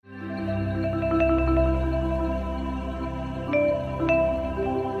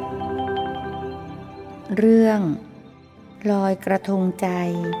เรื่องลอยกระทงใจ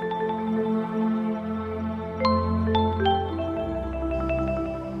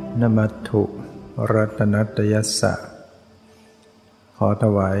นมัตถุรัตนัตยัสสะขอถ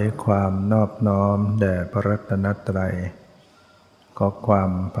วายความนอบน้อมแด่พระรัตนตรัยขอควา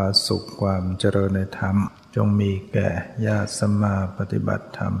มผาสุกความเจริญในธรรมจงมีแก่ญาติสัมมาปฏิบัติ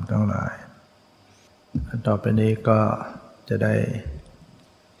ธรรมทั้งหลายต่อไปนี้ก็จะได้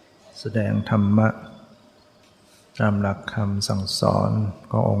แสดงธรรมะตามหลักคำสั่งสอน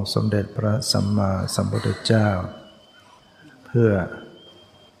ขององค์สมเด็จพระสัมมาสัมพุทธเจ้าเพื่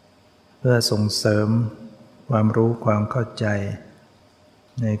อส่งเสริมความรู้ความเข้าใจ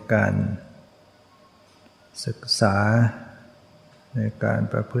ในการศึกษาในการ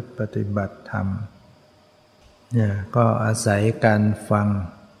ประพฤติปฏิบัติธรรมเนี่ยก็อาศัยการฟัง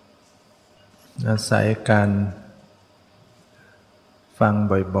อาศัยการฟัง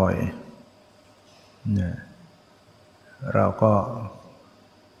บ่อยๆเนี่ยเราก็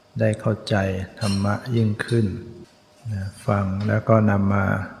ได้เข้าใจธรรมะยิ่งขึ้นนะฟังแล้วก็นำมา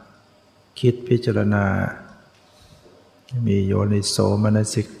คิดพิจารณามีโยนิโสมน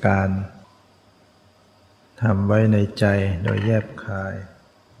สิการทำไว้ในใจโดยแยบคาย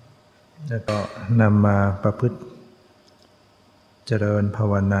แล้วก็นำมาประพฤติเจริญภา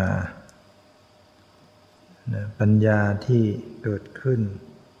วนาปัญญาที่เกิดขึ้น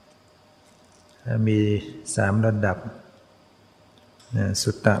มี3ระดับ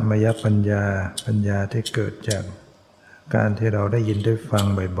สุตตมยปัญญาปัญญาที่เกิดจากการที่เราได้ยินได้ฟัง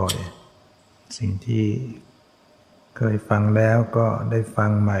บ่อยๆสิ่งที่เคยฟังแล้วก็ได้ฟั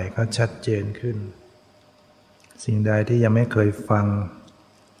งใหม่ก็ชัดเจนขึ้นสิ่งใดที่ยังไม่เคยฟัง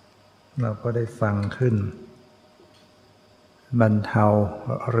เราก็ได้ฟังขึ้นบรรเทา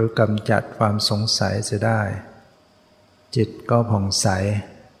หรือกำจัดความสงสัยเสียได้จิตก็ผ่องใส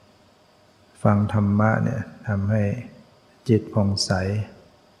ฟังธรรมะเนี่ยทำให้จิตผ่องใส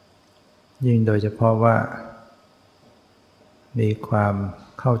ยิ่งโดยเฉพาะว่ามีความ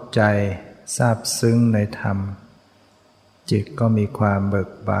เข้าใจซาบซึ้งในธรรมจิตก็มีความเบิ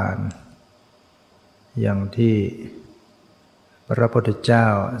กบานอย่างที่พระพุทธเจ้า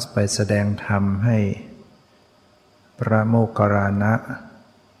ไปแสดงธรรมให้พระโมคคัลลานะ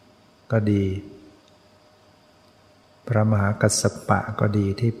ก็ดีพระมหากัสสปะก็ดี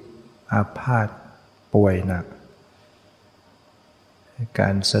ที่อาพาธป่วยหนักกา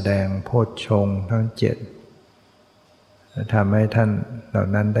รแสดงโพชฌงค์ทั้ง7ทำให้ท่านเหล่า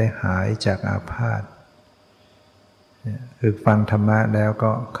นั้นได้หายจากอาพาธคือฟังธรรมะแล้ว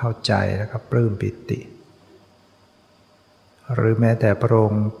ก็เข้าใจแล้วก็ปลื้มปิติหรือแม้แต่พระอ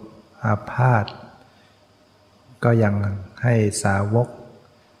งค์อาพาธก็ยังให้สาวก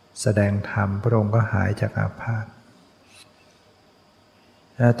แสดงธรรมพระองค์ก็หายจากอาพาธ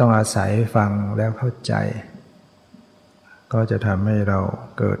ต้องอาศัยฟังแล้วเข้าใจก็จะทำให้เรา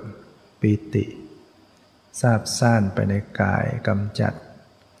เกิดปีติซาบซ่านไปในกายกำจัด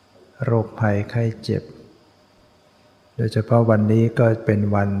โรคภัยไข้เจ็บโดยเฉพาะวันนี้ก็เป็น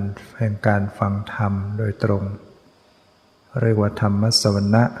วันแห่งการฟังธรรมโดยตรงเรียกว่าธรรมสว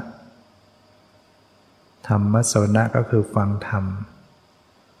นะธรรมสวนะก็คือฟังธรรม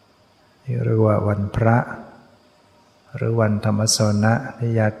เรียกว่าวันพระหรือวันธรรมสวนะ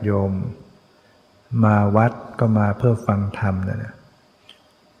ที่ญาติโยมมาวัดก็มาเพื่อฟังธรรมนะ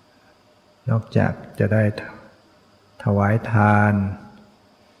นอกจากจะได้ถวายทาน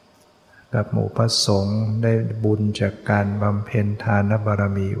กับหมู่พระสงฆ์ได้บุญจากการบำเพ็ญทานบาร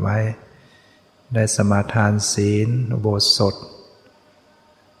มีไว้ได้สมาทานศีลอุโบสถ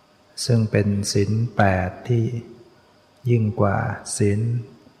ซึ่งเป็นศีล8ที่ยิ่งกว่าศีล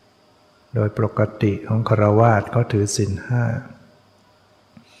โดยปกติของฆราวาสก็ถือศีล5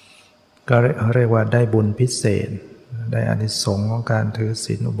ก็เรียกว่าได้บุญพิเศษได้อานิสงส์ของการถือ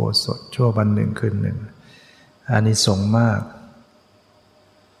ศีลอุโบสถชั่ววันหนึ่งคืนหนึ่งอานิสงส์มาก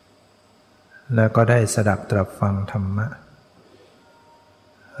แล้วก็ได้สดับตรับฟังธรรมะ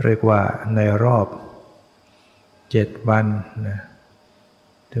เรียกว่าในรอบ7วันนะ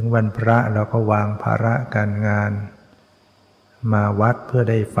ถึงวันพระเราก็วางภาระการงานมาวัดเพื่อ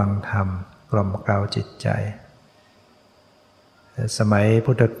ได้ฟังธรรมกล่อมเกลาจิตใจสมัย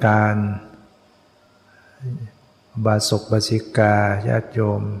พุทธกาลบาศกบาสิกาญาติโย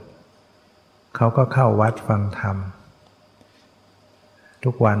มเขาก็เข้าวัดฟังธรรม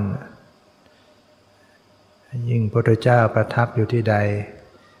ทุกวันยิ่งพระพุทธเจ้าประทับอยู่ที่ใด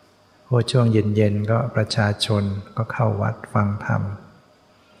พอช่วงเย็นๆก็ประชาชนก็เข้าวัดฟังธรรม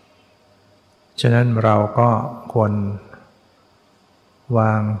ฉะนั้นเราก็ควรว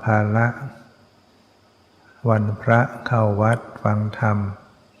างภาระวันพระเข้าวัดฟังธรรม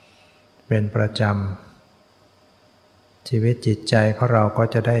เป็นประจ ชีวิตจิตใจของเราก็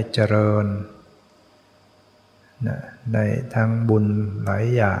จะได้เจริญในทั้งบุญหลาย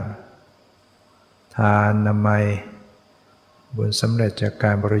อย่างทานนามัยบุญสำเร็จจากก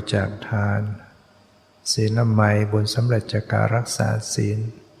ารบริจาคทานศีลไมยบุญสำเร็จจากการรักษาศีล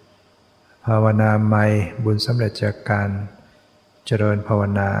ภาวนาไมยบุญสำเร็จจากการเจริญภาว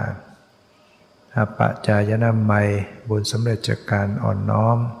นาอปจายนาไมยบุญสำเร็จจากการอ่อนน้อ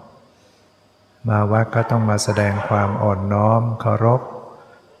มมาวัดก็ต้องมาแสดงความอ่อนน้อมเคารพ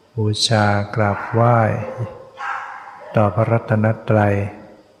บูชากราบไหว้ต่อพระรัตนตรัย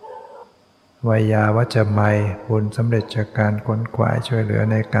วิยาวัจจะไมยบุญสำเร็จจากการขวนขวายช่วยเหลือ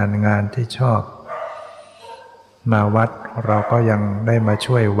ในการงานที่ชอบมาวัดเราก็ยังได้มา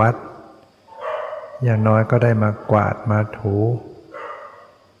ช่วยวัดอย่างน้อยก็ได้มากวาดมาถู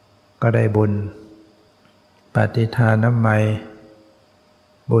ก็ได้บุญปฏิทานไมย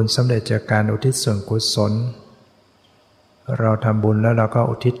บุญสำเร็จจากการอุทิศส่วนกุศลเราทำบุญแล้วเราก็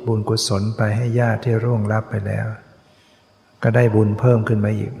อุทิศบุญกุศลไปให้ญาติที่ร่วงลับไปแล้วก็ได้บุญเพิ่มขึ้นม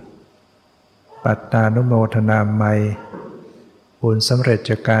าอีกปัตตานุโมทนาไมยบุญสำเร็จ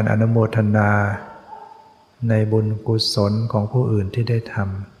จากการอนุโมทนาในบุญกุศลของผู้อื่นที่ได้ท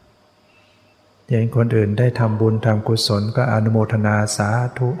ำอย่างคนอื่นได้ทำบุญทำกุศลก็อนุโมทนาสา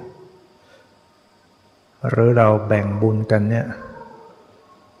ธุหรือเราแบ่งบุญกันเนี่ย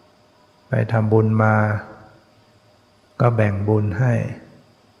ไปทำบุญมาก็แบ่งบุญให้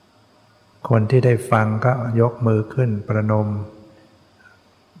คนที่ได้ฟังก็ยกมือขึ้นประนม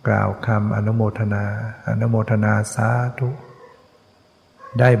กล่าวคำอนุโมทนาสาธุ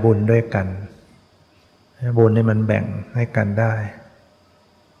ได้บุญด้วยกันบุญนี่มันแบ่งให้กันได้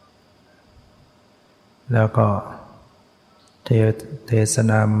แล้วก็เทศ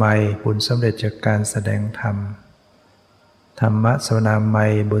นาไมยบุญสำเร็จจากการแสดงธรรมธรรมสวนาไม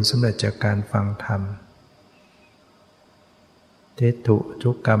ยบุญสำเร็จจากการฟังธรรมทิฏฐุทุ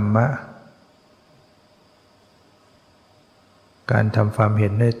กกัมมะการทำความเห็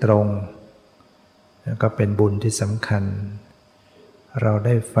นได้ตรงก็เป็นบุญที่สำคัญเราไ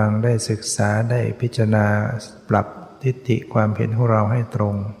ด้ฟังได้ศึกษาได้พิจารณาปรับทิฏฐิความเห็นของเราให้ตร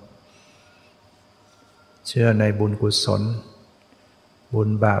งเชื่อในบุญกุศลบุญ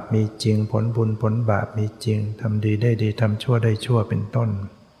บาปมีจริงผลบุญผลบาปมีจริงทำดีได้ดีทำชั่วได้ชั่วเป็นต้น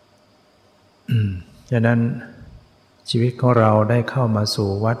ฉะนั้นชีวิตของเราได้เข้ามาสู่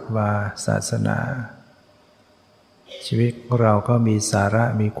วัดวาศาสนาชีวิตของเราก็มีสาระ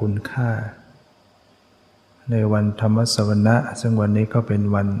มีคุณค่าในวันธรรมสวนะซึ่งวันนี้ก็เป็น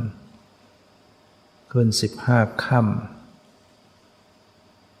วันขึ้น15 ค่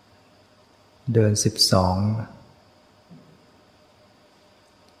ำเดือน12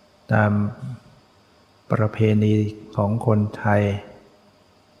ตามประเพณีของคนไทย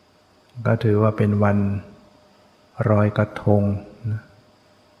ก็ถือว่าเป็นวันลอยกระทง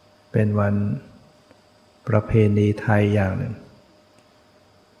เป็นวันประเพณีไทยอย่างหนึ่ง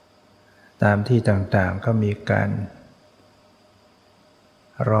ตามที่ต่างๆก็มีการ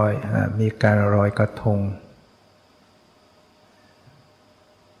ลอยกระทง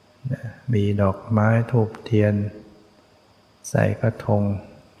มีดอกไม้ธูปเทียนใส่กระทง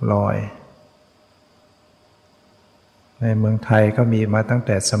ลอยในเมืองไทยก็มีมาตั้งแ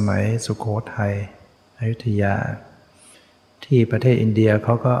ต่สมัยสุโขทัยอยุธยาที่ประเทศอินเดียเข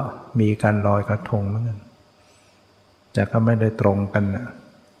าก็มีการลอยกระทงเหมือนกันแต่ก็ไม่ได้ตรงกันนะ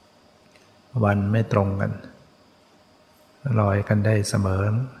วันไม่ตรงกันลอยกันได้เสมอ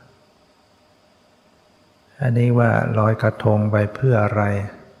อันนี้ว่าลอยกระทงไปเพื่ออะไร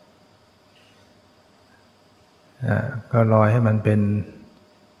ก็ลอยให้มันเป็น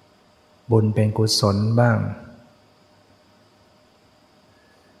บุญเป็นกุศลบ้าง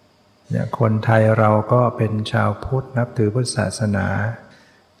เนี่ยคนไทยเราก็เป็นชาวพุทธนับถือพุทธศาสนา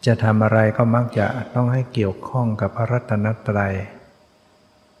จะทำอะไรก็มักจะต้องให้เกี่ยวข้องกับพระรัตนตรัย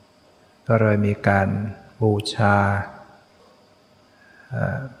ก็เลยมีการบูชา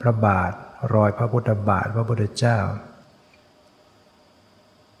พระบาทรอยพระพุทธบาทพระพุทธเจ้า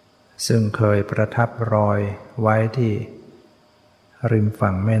ซึ่งเคยประทับรอยไว้ที่ริม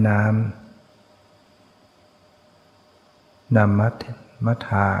ฝั่งแม่น้ำมัทธ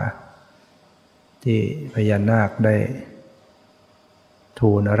าที่พญานาคได้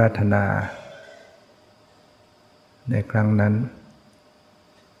ทูลอาราธนาในครั้งนั้น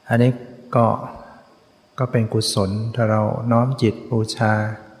อันนี้ก็เป็นกุศลถ้าเราน้อมจิตบูชา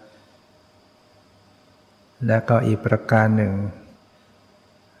และก็อีกประการหนึ่ง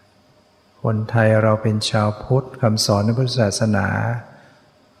คนไทยเราเป็นชาวพุทธคำสอนในพุทธศาสนา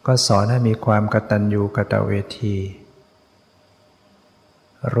ก็สอนให้มีความกตัญญูกตเวที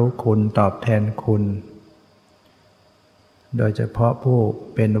รู้คุณตอบแทนคุณ โดยเฉพาะผู้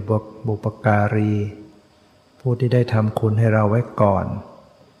เป็นบุปการีผู้ที่ได้ทำคุณให้เราไว้ก่อน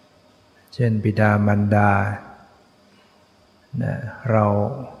เช่นบิดามารดาเรา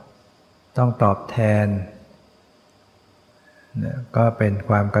ต้องตอบแทนก็เป็นค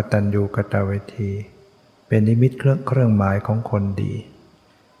วามกตัญญูกตเวทีเป็นนิมิตเครื่องหมายของคนดี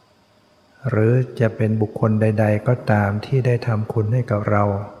หรือจะเป็นบุคคลใดๆก็ตามที่ได้ทำคุณให้กับเรา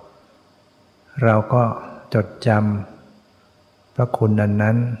เราก็จดจำพระคุณอัน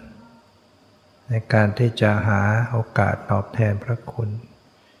นั้นในการที่จะหาโอกาสตอบแทนพระคุณ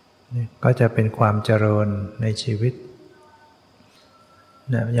ก็จะเป็นความเจริญในชีวิต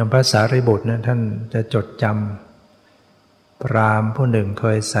อย่างพระสารีบุตรนะท่านจะจดจำพราหมณ์ผู้หนึ่งเค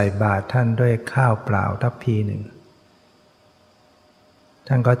ยใส่บาตรท่านด้วยข้าวเปล่าทัพพีหนึ่ง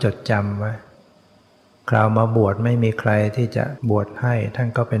ท่านก็จดจำไว้คราวมาบวชไม่มีใครที่จะบวชให้ท่าน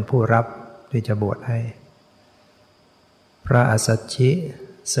ก็เป็นผู้รับที่จะบวชให้พระอัสสชิ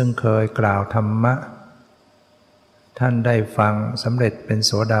ซึ่งเคยกล่าวธรรมะท่านได้ฟังสำเร็จเป็นโ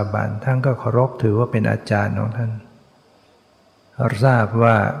สดาบันท่านก็เคารพถือว่าเป็นอาจารย์ของท่านทราบ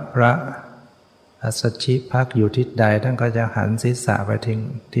ว่าพระอัสสชิพักอยู่ทิศใดท่านก็จะหันศีรษะไปทิ้ง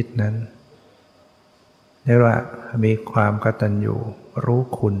ทิศนั้นเรียกว่ามีความกตัญญูรู้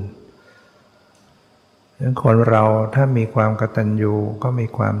คุณดังนั้นคนเราถ้ามีความกตัญญูก็มี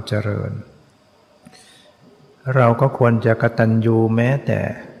ความเจริญเราก็ควรจะกตัญญูแม้แต่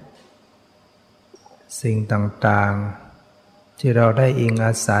สิ่งต่างๆที่เราได้อิงอ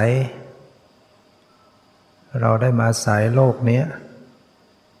าศัยเราได้มาอาศัยโลกนี้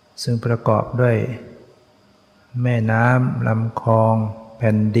ซึ่งประกอบด้วยแม่น้ำลำคลองแ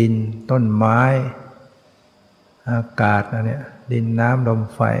ผ่นดินต้นไม้อากาศเนี่ยดินน้ำลม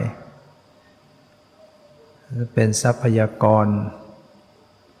ไฟเป็นทรัพยากร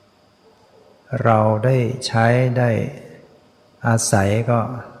เราได้ใช้ได้อาศัยก็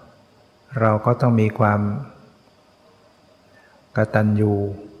เราก็ต้องมีความกตัญญู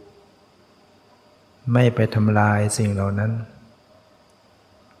ไม่ไปทำลายสิ่งเหล่านั้น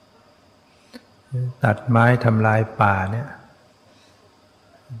ตัดไม้ทำลายป่าเนี่ย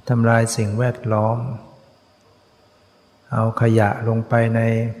ทำลายสิ่งแวดล้อมเอาขยะลงไปใน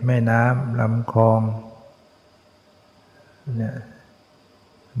แม่น้ำลำคลองเนี่ย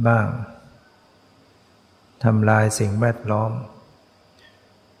บ้างทำลายสิ่งแวดล้อม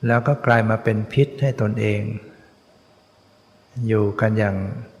แล้วก็กลายมาเป็นพิษให้ตนเองอยู่กันอย่าง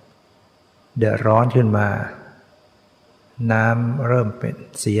เดือดร้อนขึ้นมาน้ำเริ่มเป็น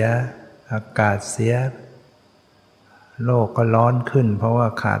เสียอากาศเสียโลกก็ร้อนขึ้นเพราะว่า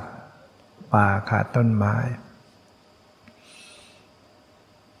ขาดป่าขาดต้นไม้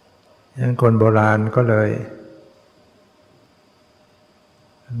ดังนั้นคนโบราณก็เลย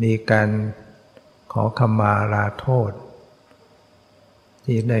มีการขอขมาลาโทษ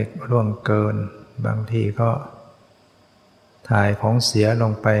ที่ได้ล่วงเกินบางทีก็ถ่ายของเสียล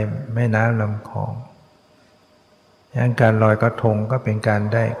งไปแม่น้ำลำคลองดังนั้นการลอยกระทงก็เป็นการ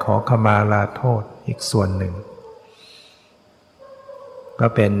ได้ขอขมาลาโทษอีกส่วนหนึ่งก็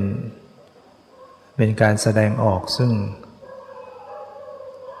เป็นการแสดงออกซึ่ง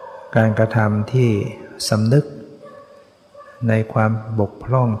การกระทำที่สำนึกในความบกพ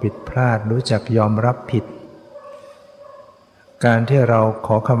ร่องผิดพลาดรู้จักยอมรับผิดการที่เราข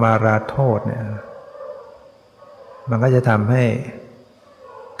อขมาลาโทษเนี่ยมันก็จะทำให้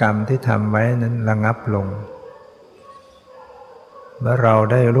กรรมที่ทำไว้นั้นระงับลงเมื่อเรา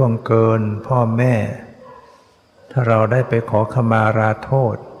ได้ล่วงเกินพ่อแม่ถ้าเราได้ไปขอขมาลาโท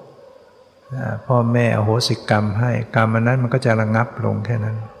ษพ่อแม่อโหสิกรรมให้กรรมอันนั้นมันก็จะระงับลงแค่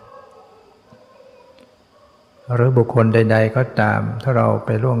นั้นหรือบุคคลใดๆก็ตามถ้าเราไป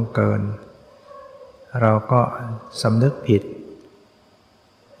ล่วงเกินเราก็สำนึกผิด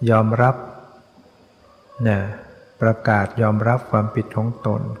ยอมรับประกาศยอมรับความผิดของต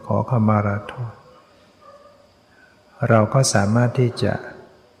นขอขมาลาโทษเราก็สามารถที่จะ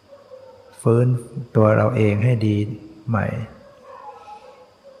ฟื้นตัวเราเองให้ดีใหม่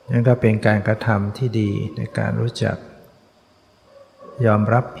นั่นก็เป็นการกระทำที่ดีในการรู้จักยอม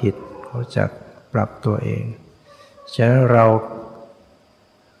รับผิดรู้จักปรับตัวเองฉะนั้นเรา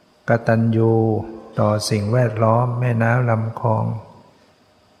กตัญญูต่อสิ่งแวดล้อมแม่น้ำลำคลอง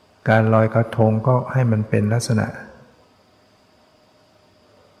การลอยกระทงก็ให้มันเป็นลักษณะ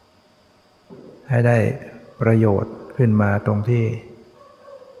ให้ได้ประโยชน์ขึ้นมาตรงที่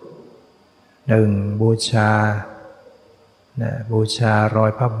หนึ่งบูชารอ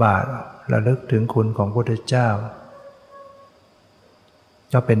ยพระบาทระลึกถึงคุณของพระพุทธเจ้า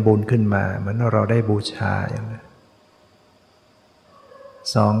ก็เป็นบุญขึ้นมาเหมือนเราได้บูชาอย่างนั้น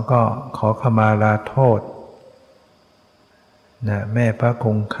สองก็ขอขมาลาโทษ นะแม่พระค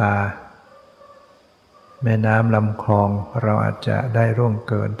งคาแม่น้ำลำคลองเราอาจจะได้ร่วง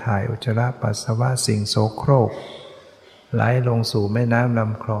เกินถ่ายอุจจาระปัสสาวะสิ่งโสโครกไหลลงสู่แม่น้ำล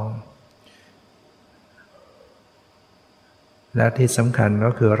ำคลองและที่สำคัญ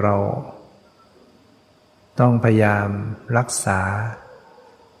ก็คือเราต้องพยายามรักษา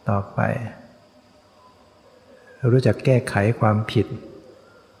ต่อไปรู้จักแก้ไขความผิด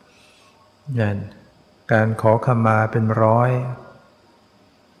อย่างการขอขมาเป็นร้อย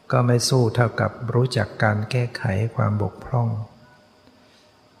ก็ไม่สู้เท่ากับรู้จักการแก้ไขความบกพร่อง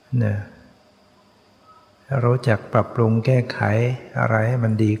เนี่ยรู้จักปรับปรุงแก้ไขอะไรให้มั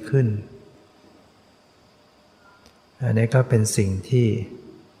นดีขึ้นอันนี้ก็เป็นสิ่งที่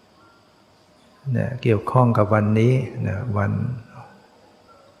เนี่ยเกี่ยวข้องกับวันนี้นะวัน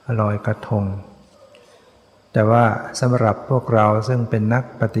ลอยกระทงแต่ว่าสำหรับพวกเราซึ่งเป็นนัก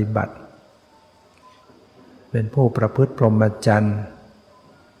ปฏิบัติเป็นผู้ประพฤติพรหมจรรย์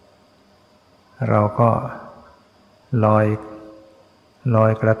เราก็ลอ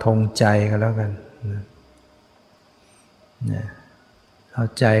ยกระทงใจกันแล้วกันเนี่ยเอา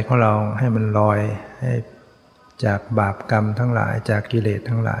ใจของเราให้มันลอยให้จากบาปกรรมทั้งหลายจากกิเลส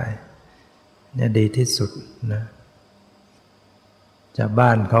ทั้งหลายเนี่ยดีที่สุดนะจากบ้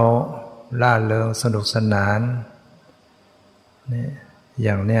านเขาล่าเริงสนุกสนานเนี่ยอ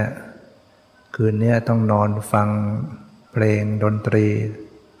ย่างเนี้ยคืนนี้ต้องนอนฟังเพลงดนตรี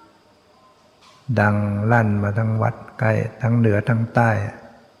ดังลั่นมาทั้งวัดใกล้ทั้งเหนือทั้งใต้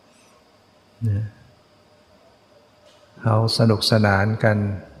เนี่ยเขาสนุกสนานกัน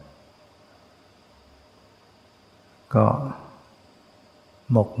ก็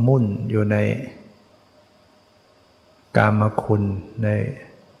หมกมุ่นอยู่ในกามคุณใน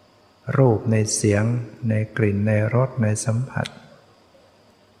รูปในเสียงในกลิ่นในรสในสัมผัส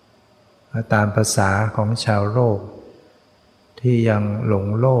ตามภาษาของชาวโลกที่ยังหลง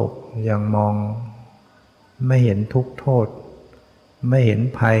โลกยังมองไม่เห็นทุกข์โทษไม่เห็น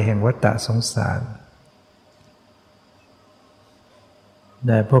ภัยแห่งวัฏสงสารแ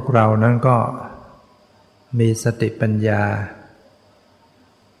ต่พวกเรานั้นก็มีสติปัญญา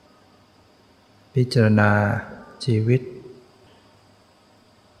พิจารณาชีวิต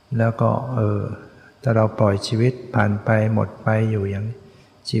แล้วก็ถ้าเราปล่อยชีวิตผ่านไปหมดไปอยู่อย่าง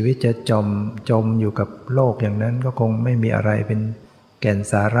ชีวิตจะจมอยู่กับโลกอย่างนั้นก็คงไม่มีอะไรเป็นแก่น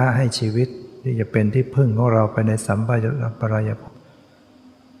สาระให้ชีวิตที่จะเป็นที่พึ่งของเราไปในสัมปรายภพ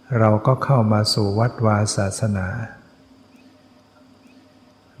เราก็เข้ามาสู่วัดวาศาสนา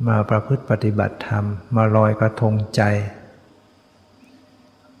มาประพฤติปฏิบัติธรรมมาลอยกระทงใจ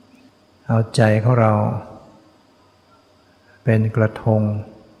เอาใจของเราเป็นกระทง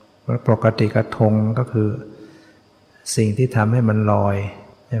ปกติกระทงก็คือสิ่งที่ทำให้มันลอย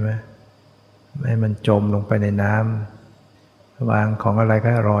ใช่ไหมไม่ให้มันจมลงไปในน้ำวางของอะไรก็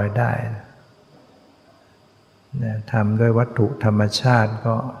ลอยได้ทำด้วยวัตถุธรรมชาติ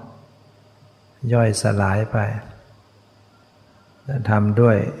ก็ย่อยสลายไปทำด้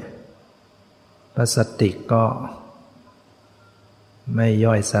วยพลาสติกก็ไม่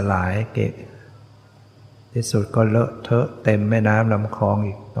ย่อยสลายเก็บที่สุดก็เลอะเทอะเต็มแม่น้ำลำคลอง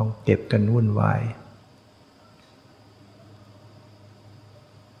อีกต้องเก็บกันวุ่นวาย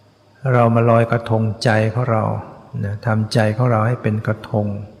เรามาลอยกระทงใจของเราทำใจของเราให้เป็นกระทง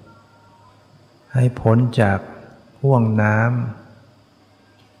ให้พ้นจากห่วงน้ำ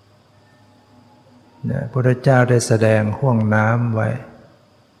พระพุทธเจ้าได้แสดงห่วงน้ำไว้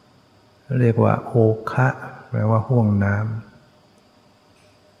เรียกว่าโอคะแปลว่าห่วงน้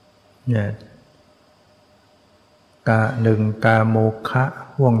ำเนี่ยกาโมคะ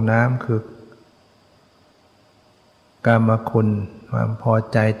ห่วงน้ำคือกามคุณความพอ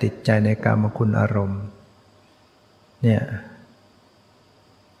ใจติดใจในกามคุณอารมณ์เนี่ย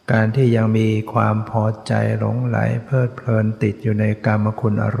การที่ยังมีความพอใจหลงไหลเพลิดเพลินติดอยู่ในกามคุ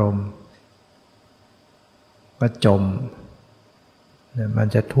ณอารมณ์ก็จมมัน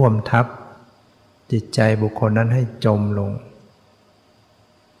จะท่วมทับจิตใจบุคคลนั้นให้จมลง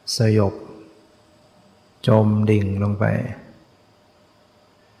สยบจมดิ่งลงไป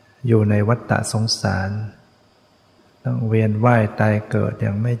อยู่ในวัฏสงสารต้องเวียนว่ายตายเกิดอย่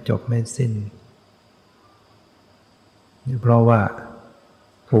างไม่จบไม่สิ้นเพราะว่า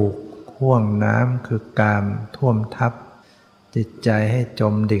ถูกห่วงน้ำคือกามท่วมทับจิตใจให้จ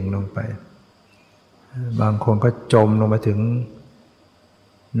มดิ่งลงไปบางคนก็จมลงไปถึง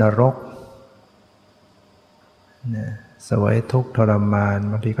นรกเสวยทุกข์ทรมาน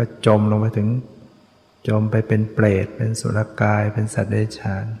บางทีก็จมลงไปถึงจมไปเป็นเปรตเป็นสุรกายเป็นสัตว์เดรัจฉ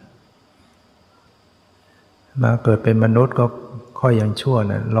านมาเกิดเป็นมนุษย์ก็ค่อยยังชั่ว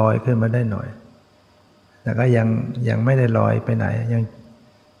นะลอยขึ้นมาได้หน่อย แต่ก็ยังไม่ได้ลอยไปไหน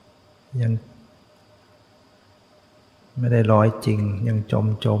ยังไม่ได้ลอยจริงยังจ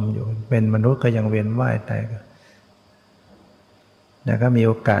มอยู่เป็นมนุษย์ก็ยังเวียนว่ายตายแต่ก็มีโ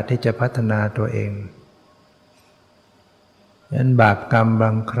อกาสที่จะพัฒนาตัวเองฉะนั้นบาปกรรมบ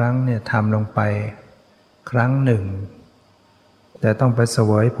างครั้งเนี่ยทำลงไปครั้งหนึ่งแต่ต้องไปเส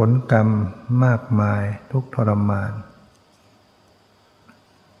วยผลกรรมมากมายทุกข์ทรมาน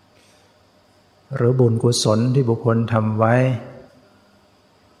หรือบุญกุศลที่บุคคลทำไว้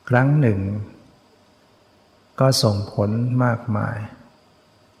ครั้งหนึ่งก็ส่งผลมากมาย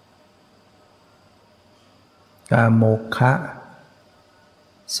กามโมฆะ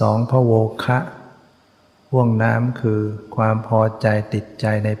สองพโวคะห่วงน้ำคือความพอใจติดใจ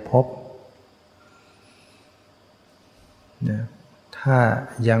ในภพถ้า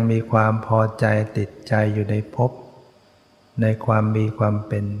ยังมีความพอใจติดใจอยู่ในภพในความมีความ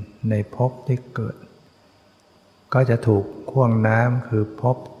เป็นในภพที่เกิดก็จะถูกห่วงน้ำคือภ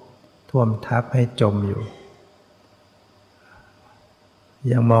พท่วมทับให้จมอยู่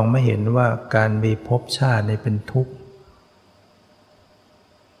ยังมองไม่เห็นว่าการมีภพชาตินี่เป็นทุกข์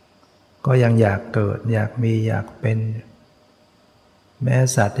ก็ยังอยากเกิดอยากมีอยากเป็นแม้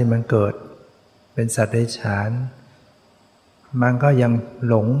สัตว์ที่มันเกิดเป็นสัตว์เดรัจฉานมันก็ยัง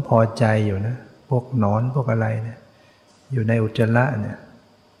หลงพอใจอยู่นะพวกหนอนพวกอะไรเนี่ยอยู่ในอุจจาระเนี่ย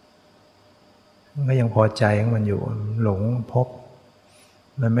มันก็ยังพอใจของมันอยู่หลงพบ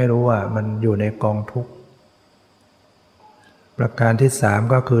มันไม่รู้ว่ามันอยู่ในกองทุกข์ประการที่สาม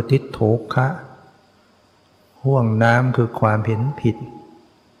ก็คือทิฏโถคะห่วงน้ำคือความเห็นผิด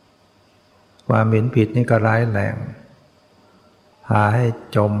ความเห็นผิดนี่ก็ร้ายแรงพาให้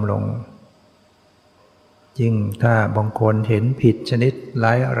จมลงยิ่งถ้าบางคนเห็นผิดชนิด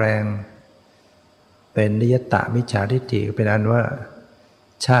ร้ายแรงเป็นนิยตมิจฉาทิฏฐิเป็นอันว่า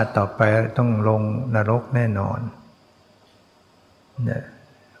ชาติต่อไปต้องลงนรกแน่นอนเนี่ย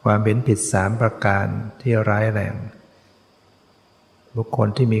ความเห็นผิดสามประการที่ร้ายแรงบุคคล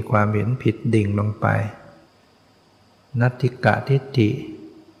ที่มีความเห็นผิดดิ่งลงไปนัตถิกะทิฏฐิ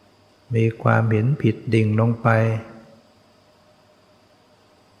มีความเห็นผิดดิ่งลงไป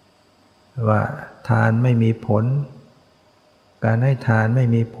ว่าทานไม่มีผลการให้ทานไม่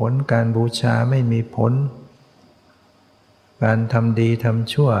มีผลการบูชาไม่มีผลการทำดีท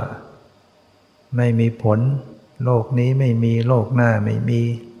ำชั่วไม่มีผลโลกนี้ไม่มีโลกหน้าไม่มี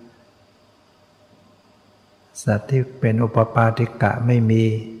สัตว์ที่เป็นอุปปาติกะไม่มี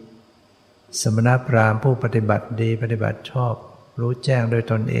สมณพราหมณ์ผู้ปฏิบัติดีปฏิบัติชอบรู้แจ้งโดย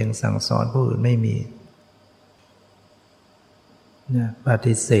ตนเองสั่งสอนผู้อื่นไม่มีเนี่ยป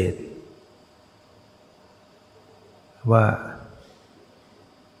ฏิเสธว่า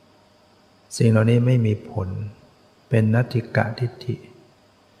สิ่งเหล่านี้ไม่มีผลเป็นนัตถิกะทิฏฐิ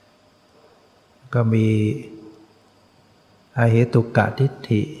ก็มีอเหตุกะทิฏ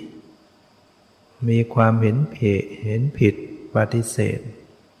ฐิมีความเห็นผิดปฏิเสธ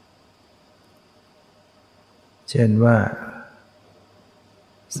เช่นว่า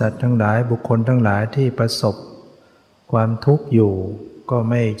สัตว์ทั้งหลายบุคคลทั้งหลายที่ประสบความทุกข์อยู่ก็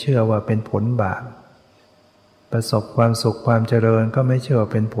ไม่เชื่อว่าเป็นผลบาปประสบความสุขความเจริญก็ไม่เชื่อว่า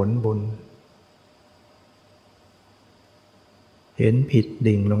เป็นผลบุญเห็นผิด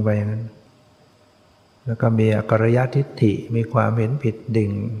ดิ่งลงไปอย่างนั้นแล้วก็มีอกรยทิฏฐิมีความเห็นผิดดิ่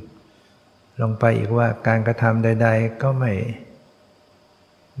งลงไปอีกว่าการกระทำใดๆก็ไ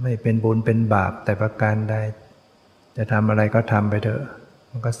ม่เป็นบุญเป็นบาปแต่ประการใดจะทำอะไรก็ทำไปเถอะ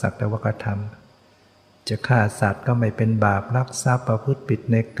มันก็สักแต่ว่ากระทำจะฆ่าสัตว์ก็ไม่เป็นบาปลักทรัพย์ประพฤติผิด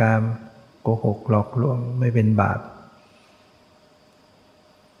ในกามโกหกหลอกลวงไม่เป็นบาป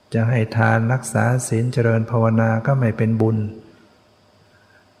จะให้ทานรักษาศีลเจริญภาวนาก็ไม่เป็นบุญ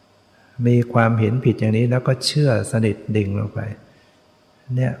มีความเห็นผิดอย่างนี้แล้วก็เชื่อสนิทดิ่งลงไป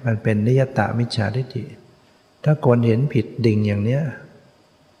เนี่ยมันเป็นนิยตมิจฉาทิฏฐิถ้าคนเห็นผิดดิ่งอย่างเนี้ย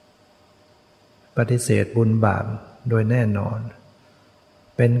ปฏิเสธบุญบาปโดยแน่นอน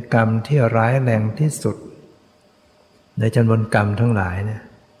เป็นกรรมที่ร้ายแรงที่สุดในจำนวนกรรมทั้งหลายเนี่ย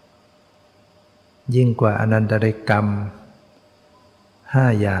ยิ่งกว่าอนันตริกรรม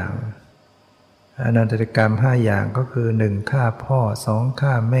5อย่างอนันตริกรรม5อย่างก็คือ1ฆ่าพ่อ2ฆ่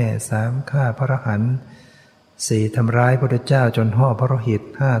าแม่3ฆ่าพระอรหันต์4ทำร้ายพระพุทธเจ้าจนห่อพระโลหิต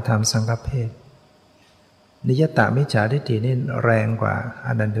5ทำสังฆเพศนิยตมิจฉาทิฏฐินี่แรงกว่าอ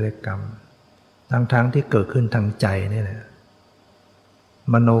นันตริกรรมทั้งที่เกิดขึ้นทางใจนี่แหละ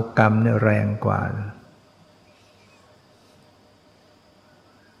มโนกรรมเนี่ยแรงกว่า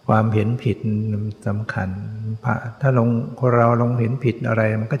ความเห็นผิดสำคัญถ้าเราลงเห็นผิดอะไร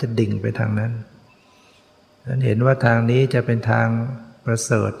มันก็จะดิ่งไปทางนั้นเห็นว่าทางนี้จะเป็นทางประเ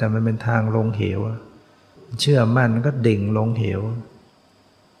สริฐแต่มันเป็นทางลงเหว เชื่อมั่นก็ดิ่งลงเหว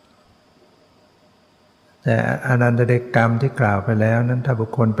แต่อนันตริยกรรมที่กล่าวไปแล้วนั้นถ้าบุค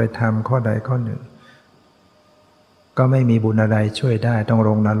คลไปทำข้อใดข้อหนึ่งก็ไม่มีบุญอะไรช่วยได้ต้องล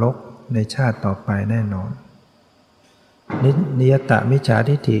งนรกในชาติต่อไปแน่นอนนิยตมิจฉา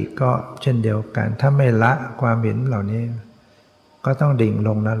ทิฏฐิก็เช่นเดียวกันถ้าไม่ละความเห็นเหล่านี้ก็ต้องดิ่งล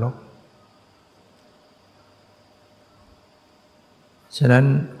งนรกฉะนั้น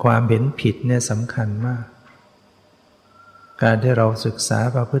ความเห็นผิดเนี่ยสำคัญมากการที่เราศึกษา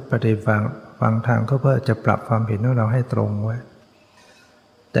ประพฤติปฏิบัติฟังธรรมก็เพื่อจะปรับความเห็นของเราให้ตรงไว้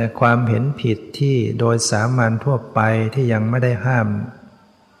แต่ความเห็นผิดที่โดยสามัญทั่วไปที่ยังไม่ได้ห้าม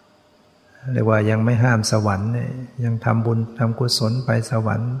เรียกว่ายังไม่ห้ามสวรรค์เนี่ยยังทำบุญทำกุศลไปสว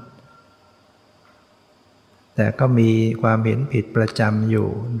รรค์แต่ก็มีความเห็นผิดประจำอยู่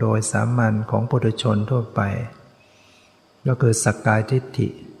โดยสามัญของปุถุชนทั่วไปก็คือสักกายทิฏฐิ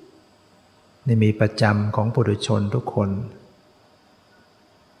นี่มีประจำของปุถุชนทุกคน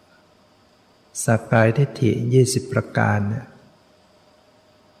สักกายทิฏฐิ20ประการเนี่ย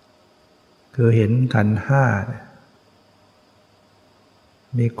คือเห็นขันธ์ห้า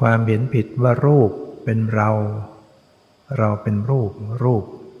มีความเห็นผิดว่ารูปเป็นเราเป็นรูป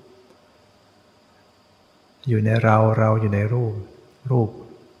อยู่ในเราอยู่ในรูป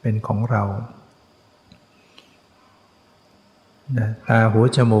เป็นของเราตาหู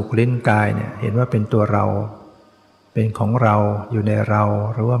จมูกลิ้นกายเนี่ยเห็นว่าเป็นตัวเราเป็นของเราอยู่ในเรา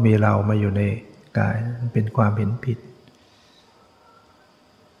หรือว่ามีเรามาอยู่ในกายเป็นความเห็นผิด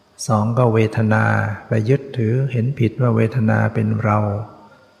สองก็เวทนาไปยึดถือเห็นผิดว่าเวทนาเป็นเรา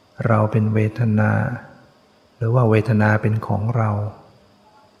เป็นเวทนาหรือว่าเวทนาเป็นของเรา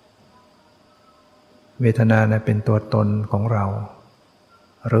เวทนาเป็นตัวตนของเรา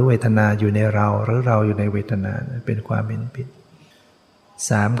หรือเวทนาอยู่ในเราหรือเราอยู่ในเวทนาเป็นความเห็นผิด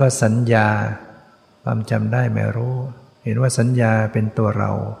สามก็สัญญาความจำได้ไม่รู้เห็นว่าสัญญาเป็นตัวเร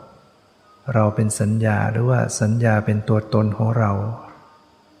าเป็นสัญญาหรือว่าสัญญาเป็นตัวตนของเรา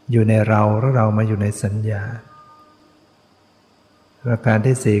อยู่ในเราหรือเรามาอยู่ในสัญญาประการ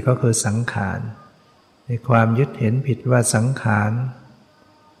ที่สี่ก็คือสังขารในความยึดเห็นผิดว่าสังขาร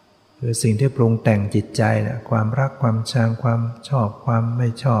คือสิ่งที่ปรุงแต่งจิตใจนะความรักความชังความชอบความไม่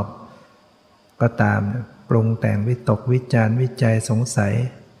ชอบก็ตามนะปรุงแต่งวิตกวิจารวิจัยสงสัย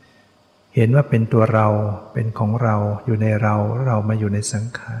เห็นว่าเป็นตัวเราเป็นของเราอยู่ในเรามาอยู่ในสัง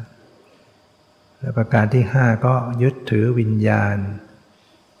ขารและประการที่ห้าก็ยึดถือวิญญาณ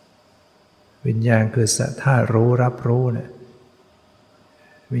คือธาตุรู้รับรู้เนี่ย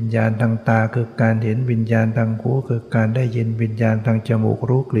วิญญาณทางตาคือการเห็นวิญญาณทางหูคือการได้ยินวิญญาณทางจมูก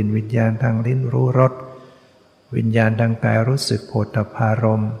รู้กลิ่นวิญญาณทางลิ้นรู้รสวิญญาณทางกายรู้สึกโผฏฐัพพาร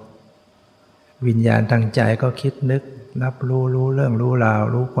มณ์วิญญาณทางใจก็คิดนึกรับรู้เรื่องรู้ราว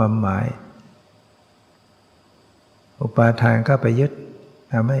รู้ความหมายอุปาทานก็ไปยึด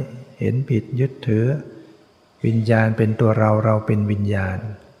ทำให้เห็นผิดยึดถือวิญญาณเป็นตัวเราเป็นวิญญาณ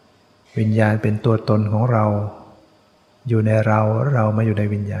เป็นตัวตนของเราอยู่ในเรามาอยู่ใน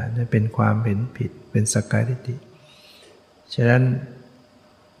วิญญาณนั่นเป็นความเห็นผิดเป็นสักกายทิฏฐิฉะนั้น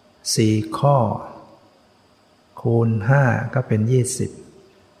4ข้อคูณ5ก็เป็น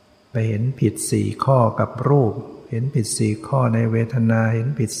20ไปเห็นผิด4ข้อกับรูปเห็นผิด4ข้อในเวทนาเห็น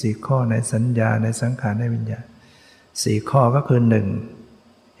ผิด4ข้อในสัญญาในสังขารในวิญญาณ4ข้อก็คือ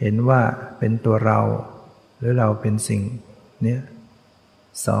1เห็นว่าเป็นตัวเราหรือเราเป็นสิ่งนี้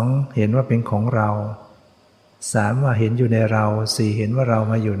2เห็นว่าเป็นของเรา3ว่าเห็นอยู่ในเรา4เห็นว่าเรา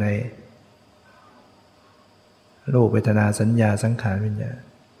มาอยู่ในรูปเวทนาสัญญาสังขารวิญญาณ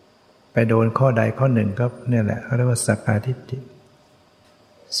ไปโดนข้อใดข้อหนึ่งก็เนี่ยแหละเขาเรียกว่าสักกายทิฏฐิ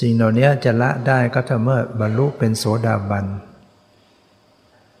สิ่งเหล่านี้จะละได้ก็ถ้าเมื่อบรรลุเป็นโสดาบัน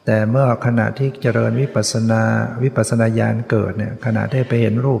แต่เมื่อขณะที่เจริญวิปัสสนาญาณเกิดเนี่ยขณะที่ไปเห็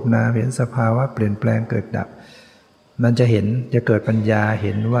นรูปนามเห็นสภาวะเปลี่ยนแปลงเกิดดับมันจะเกิดปัญญาเ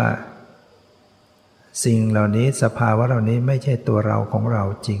ห็นว่าสิ่งเหล่านี้สภาวะเหล่านี้ไม่ใช่ตัวเราของเรา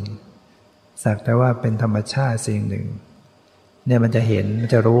จริงสักแต่ว่าเป็นธรรมชาติสิ่งหนึ่งเนี่ยมันจะเห็นมัน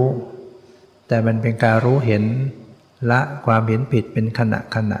จะรู้แต่มันเป็นการรู้เห็นละความเห็นผิดเป็นข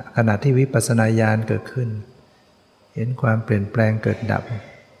ณะที่วิปัสสนาญาณเกิดขึ้นเห็นความเปลี่ยนแปลงเกิดดับ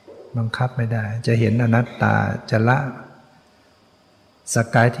บังคับไม่ได้จะเห็นอนัตตาจะละสัก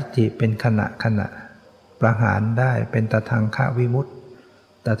กายทิฏฐิเป็นขณะประหารได้เป็นตทังควิมุตติ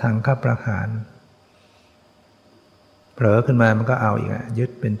ตทังคประหารเผลอขึ้นมามันก็เอาอีกยึด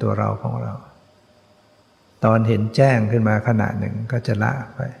เป็นตัวเราของเราตอนเห็นแจ้งขึ้นมาขณะหนึ่งก็จะละ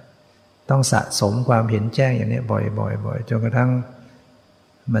ไปต้องสะสมความเห็นแจ้งอย่างนี้บ่อยจนกระทั่ง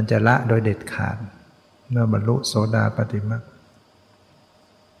มันจะละโดยเด็ดขาดเมื่อบรรลุโสดาปัตติมรรค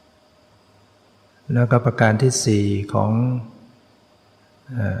แล้วก็ประการที่สี่ของ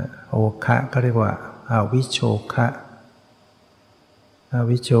โอคะก็เรียกว่าอวิชโชคะอ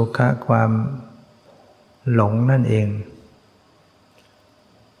วิชโชคะความหลงนั่นเอง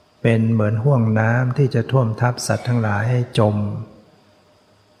เป็นเหมือนห่วงน้ำที่จะท่วมทับสัตว์ทั้งหลายให้จม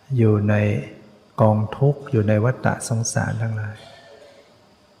อยู่ในกองทุกข์อยู่ในวัฏสงสารทั้งหลาย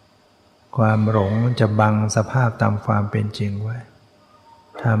ความหลงจะบังสภาพตามความเป็นจริงไว้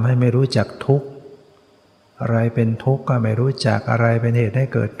ทำให้ไม่รู้จักทุกข์อะไรเป็นทุกข์ก็ไม่รู้จักอะไรเป็นเหตุให้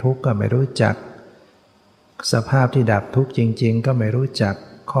เกิดทุกข์ก็ไม่รู้จักสภาพที่ดับทุกข์จริงๆก็ไม่รู้จัก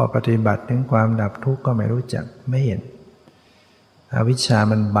ข้อปฏิบัติถึงความดับทุกข์ก็ไม่รู้จักไม่เห็นอวิชชา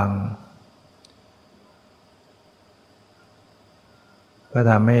มันบังก็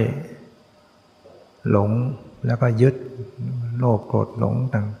ทำให้หลงแล้วก็ยึดโลภโกรธหลง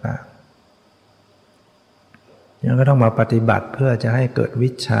ต่างๆยังก็ต้องมาปฏิบัติเพื่อจะให้เกิดวิ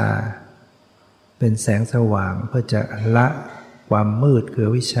ชชาเป็นแสงสว่างเพื่อจะละความมืดคือ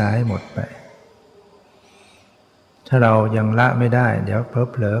วิชชาให้หมดไปถ้าเรายังละไม่ได้เดี๋ยวเ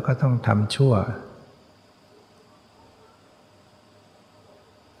ผลอๆก็ต้องทำชั่ว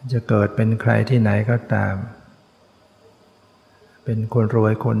จะเกิดเป็นใครที่ไหนก็ตามเป็นคนรว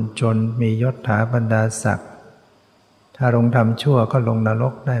ยคนจนมียศถาบรรดาศักดิ์ถ้าลงทำชั่วก็ลงนร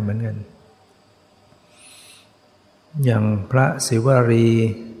กได้เหมือนกันอย่างพระศิวลี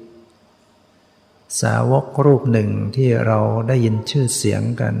สาวกรูปหนึ่งที่เราได้ยินชื่อเสียง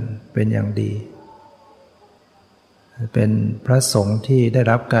กันเป็นอย่างดีเป็นพระสงฆ์ที่ได้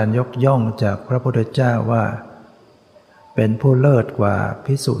รับการยกย่องจากพระพุทธเจ้าว่าเป็นผู้เลิศกว่า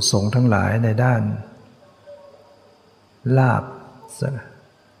ภิกษุสงฆ์ทั้งหลายในด้านลาภ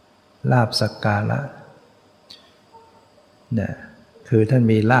สักการะเนี่ยคือท่าน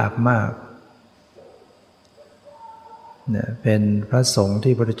มีลาภมากเนี่ยเป็นพระสงฆ์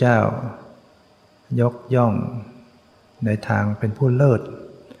ที่พระพุทธเจ้ายกย่องในทางเป็นผู้เลิศ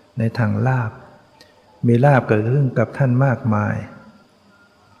ในทางลาภมีลาภเกิดขึ้นกับท่านมากมาย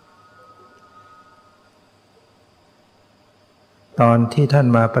ตอนที่ท่าน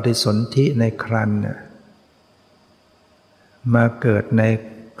มาปฏิสนธิในครรภ์เนี่ยมาเกิดใน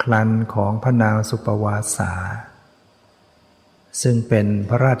ครรภ์ของพระนางสุปวาสาซึ่งเป็น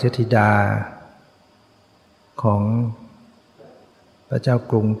พระราชธิดาของพระเจ้า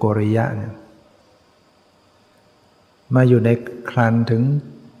กรุงโกริยะเนี่ยมาอยู่ในครรภ์ถึง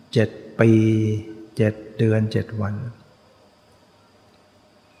7 ปี 7 เดือน 7 วัน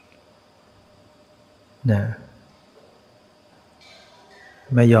นะ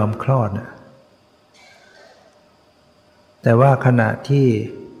ไม่ยอมคลอดนะแต่ว่าขณะที่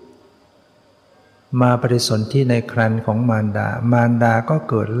มาปฏิสนธิในครรภ์ของมารดาก็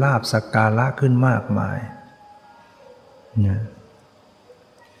เกิดลาภสักการะขึ้นมากมายนะ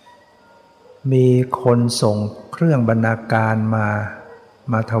มีคนส่งเครื่องบรรณาการ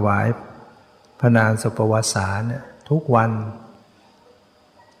มาถวายพระนางสุปวาสาเนี่ยทุกวัน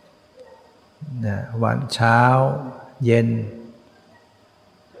นะวันเช้าเย็น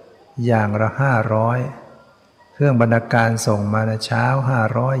อย่างละ500เครื่องบรรณาการส่งมาในเช้า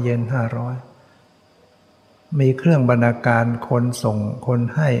500เย็น500มีเครื่องบรรณาการคนส่งคน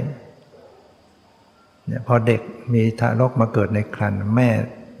ให้เนี่ยพอเด็กมีทารกมาเกิดในครรภ์แม่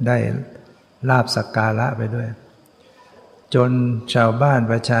ได้ลาภสักการะไปด้วยจนชาวบ้าน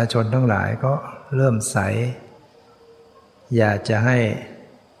ประชาชนทั้งหลายก็เริ่มใสอยากจะให้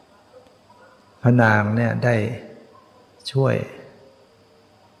พระนางเนี่ยได้ช่วย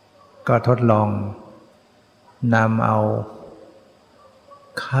ก็ทดลองนำเอา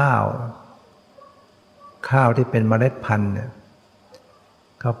ข้าวที่เป็นเมล็ดพันธุ์เนี่ย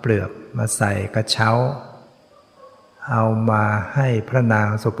ข้าวเปลือกมาใส่กระเช้าเอามาให้พระนาง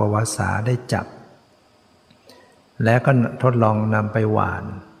สุปวาสาได้จับแล้วก็ทดลองนำไปหว่าน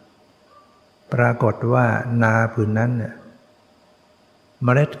ปรากฏว่านาผืนนั้นเนี่ยเม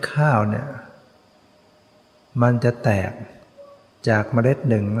ล็ดข้าวเนี่ยมันจะแตกจากเมล็ด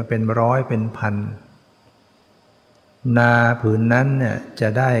หนึ่งมาเป็นร้อยเป็นพันนาผืนนั้นเนี่ยจะ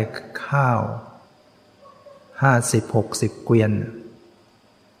ได้ข้าว50-60 เกวียน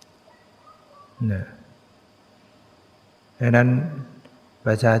เนี่ยดังนั้นป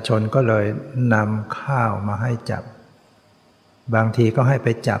ระชาชนก็เลยนำข้าวมาให้จับบางทีก็ให้ไป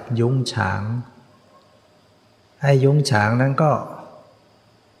จับยุ้งฉางให้ยุ้งฉางนั้นก็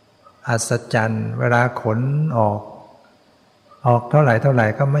อัศจรรย์เวลาขนออกเท่าไหร่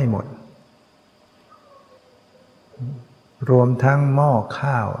ก็ไม่หมดรวมทั้งหม้อ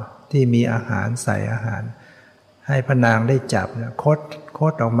ข้าวที่มีอาหารใส่อาหารให้พระนางได้จับเนี่ยค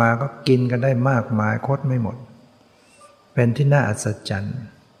ดออกมาก็กินกันได้มากมายคดไม่หมดเป็นที่น่าอัศจรรย์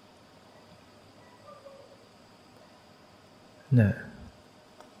นะ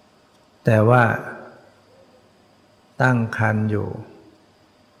แต่ว่าตั้งครรภ์อยู่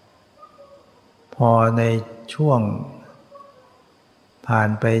พอในช่วงผ่าน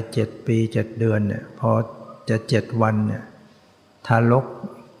ไป7 ปี7 เดือนเนี่ยพอจะ7 วันเนี่ยทารก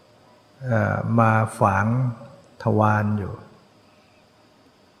มาฝังทวารอยู่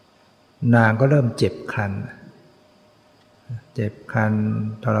นางก็เริ่มเจ็บคัน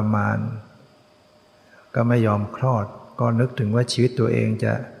ทรมานก็ไม่ยอมคลอดก็นึกถึงว่าชีวิตตัวเอง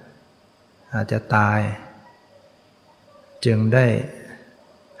อาจจะตายจึงได้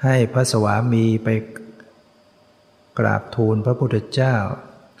ให้พระสวามีไปกราบทูลพระพุทธเจ้า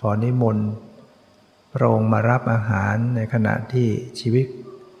ขอนิมนต์พระองค์มารับอาหารในขณะที่ชีวิต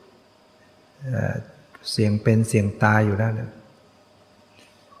เสี่ยงเป็นเสี่ยงตายอยู่นั่น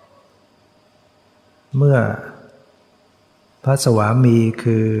เมื่อพระสวามี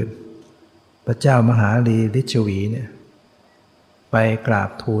คือพระเจ้ามหาลีฤชวีเนี่ยไปกราบ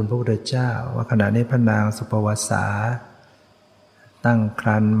ทูลพระพุทธเจ้าว่าขณะนี้พระนางสุปวาสาตั้งค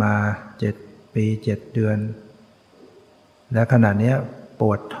รรภ์มา7 ปี 7 เดือนและขณะนี้ป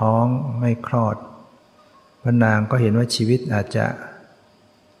วดท้องไม่คลอดพระนางก็เห็นว่าชีวิตอาจจะ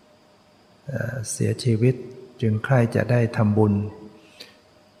เสียชีวิตจึงใคร่จะได้ทำบุญ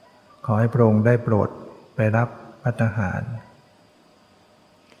ขอให้พระองค์ได้โปรดไปรับภัตตาหาร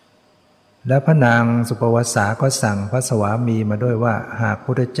และพระนางสุปวาสาก็สั่งพระสวามีมาด้วยว่าหากพระ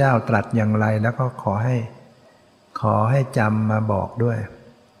พุทธเจ้าตรัสอย่างไรแล้วก็ขอให้จำมาบอกด้วย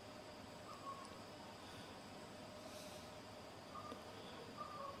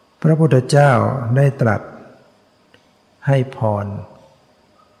พระพุทธเจ้าได้ตรัสให้พร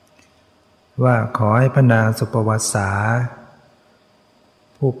ว่าขอให้พระนางสุปวาสา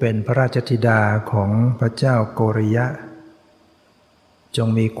ผู้เป็นพระราชธิดาของพระเจ้าโกริยะจง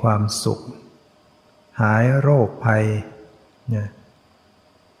มีความสุขหายโรคภัย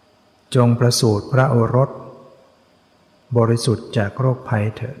จงประสูติพระโอรสบริสุทธิ์จากโรคภัย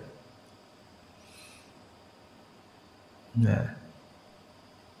เถิด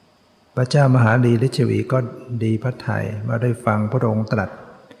พระเจ้ามหาลีฤชวีก็ดีพระทัยเมื่อได้ฟังพระองค์ตรัส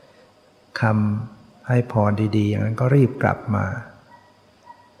คำให้พรดีๆอย่างนั้นก็รีบกลับมา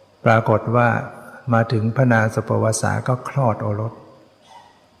ปรากฏว่ามาถึงพระนางสุปวาสาก็คลอดโอรส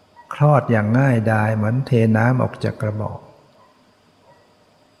คลอดอย่างง่ายดายเหมือนเทน้ำออกจากกระบอก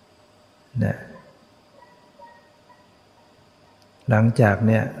เนี่ยหลังจากเ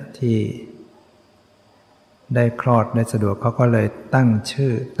นี่ยที่ได้คลอดในสะดวกเขาก็เลย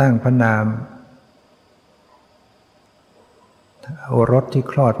ตั้งพระนามโอรสที่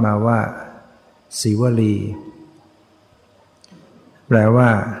คลอดมาว่าศิวลีแปลว่า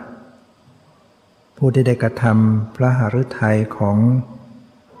ผู้ที่ได้กระทำพระหฤทัยของ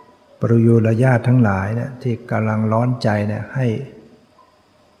ปริยูรญาติทั้งหลายเนี่ยที่กำลังร้อนใจเนี่ยให้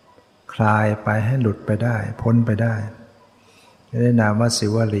คลายไปให้หลุดไปได้พ้นไปได้ได้นามว่าศิ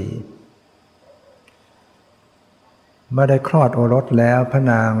วลีเมื่อได้คลอดโอรสแล้วพระ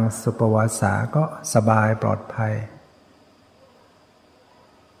นางสุปวาสาก็สบายปลอดภัย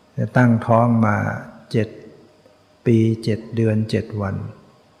ตั้งท้องมา7 ปี 7 เดือน 7 วัน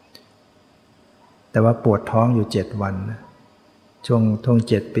แต่ว่าปวดท้องอยู่7 วันช่วง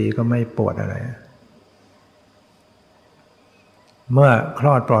7 ปีก็ไม่ปวดอะไรเมื่อคล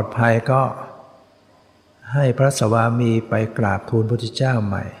อดปลอดภัยก็ให้พระสวามีไปกราบทูลพระพุทธเจ้า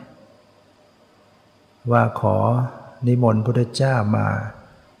ใหม่ว่าขอนิมนต์พระพุทธเจ้ามา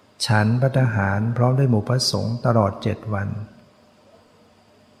ฉันภัตตาหารพร้อมด้วยหมู่พระสงฆ์ตลอด7 วัน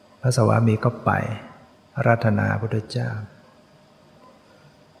พระสวามีก็ไปอาราธนาพระพุทธเจ้า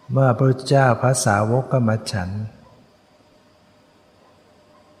เมื่อพระพุทธเจ้าพระสาวกก็มาฉัน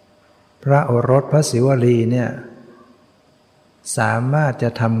พระโอรสพระศิวลีเนี่ยสามารถจะ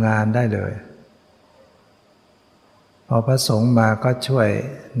ทำงานได้เลยพอพระสงฆ์มาก็ช่วย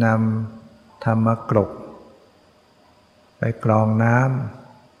นำธรรมกรกไปกรองน้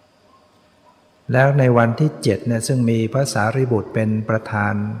ำแล้วในวันที่7เนี่ยซึ่งมีพระสารีบุตรเป็นประธา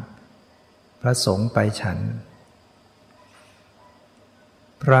นพระสงฆ์ไปฉัน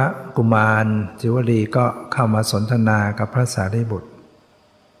พระกุมารศิวลีก็เข้ามาสนทนากับพระสารีบุตร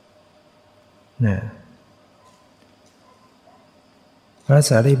เนี่ยพระ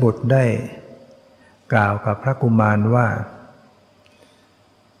สารีบุตรได้กล่าวกับพระกุมารว่า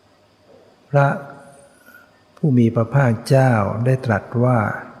พระผู้มีพระภาคเจ้าได้ตรัสว่า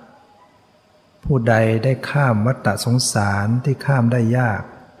ผู้ใดได้ข้ามวัฏฏะสงสารที่ข้ามได้ยาก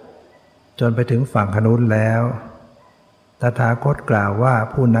จนไปถึงฝั่งคนู้นแล้วตถาคตกล่าวว่า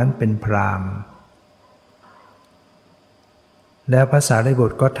ผู้นั้นเป็นพราหมณ์แล้วพระสารีบุ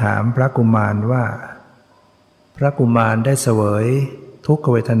ตรก็ถามพระกุมารว่าพ ระกุมารได้เสวยทุกข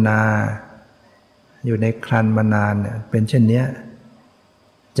เวทนาอยู่ในครรภ์มานานเนี่ยเป็นเช่นนี้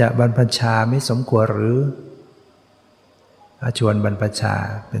จะบรรพชาไม่สมควรหรือชวนบรรพชา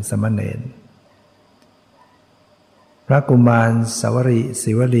เป็นสมณเณรพระกุมารสาวรี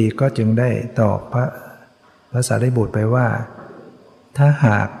ศิวลีก็จึงได้ตอบพระสารีบุตรไปว่าถ้าห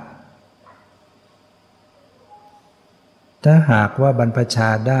ากว่าบรรพชา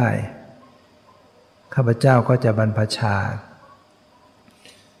ได้ข้าพเจ้าก็จะบรรพชา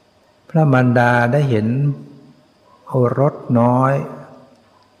พระมารดาได้เห็นโอรสน้อย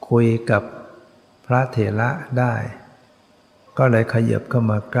คุยกับพระเถระได้ก็เลยขยับเข้า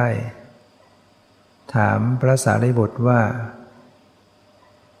มาใกล้ถามพระสารีบุตรว่า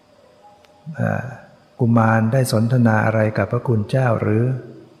กุมารได้สนทนาอะไรกับพระคุณเจ้าหรือ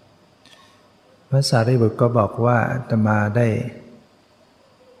พระสารีบุตรก็บอกว่าอาตมาได้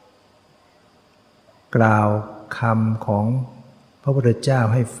กล่าวคำของพระพุทธเจ้า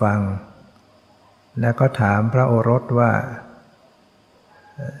ให้ฟังแล้วก็ถามพระโอรสว่า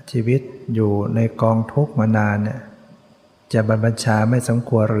ชีวิตอยู่ในกองทุกข์มานานเนี่ยจะบรรพชาไม่สม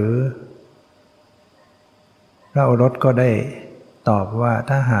ควรหรือพระโอรสก็ได้ตอบว่า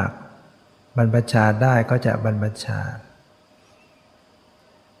ถ้าหากบรรพชาได้ก็จะบรรพชา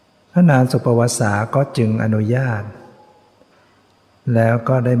พระนางสุปวสสาก็จึงอนุญาตแล้ว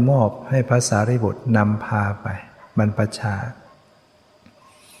ก็ได้มอบให้พระสารีบุตรนำพาไปบรรพชา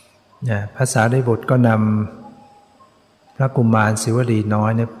พระสารีบุตรก็นำพระกุมารศิวลีน้อ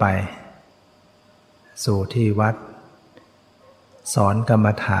ยไปสู่ที่วัดสอนกรรม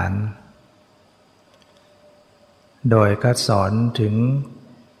ฐานโดยก็สอนถึง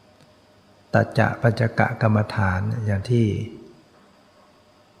ตัจจะปัญจกะกรรมฐานอย่างที่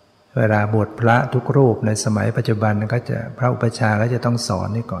เวลาบวชพระทุกรูปในสมัยปัจจุบันก็จะพระอุปัชฌาย์ก็จะต้องสอน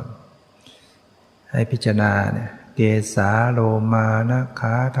นี่ก่อนให้พิจารณาเนี่ยเกสาโลมานะข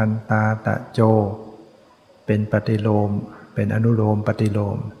าทันตาตะโจเป็นปฏิโลมเป็นอนุโลมปฏิโล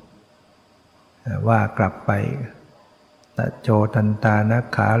มว่ากลับไปตะโจทันตานะ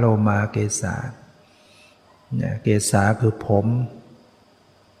ขาโลมาเกสาเนี่ยเกสาคือผม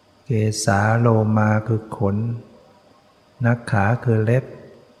เกสาโลมาคือขนนักขาคือเล็บ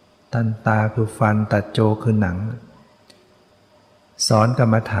ทันตาคือฟันตัดโจคือหนังสอนกร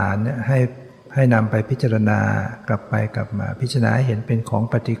รมฐานเนี่ยให้นำไปพิจารณากลับไปกลับมาพิจารณาให้เห็นเป็นของ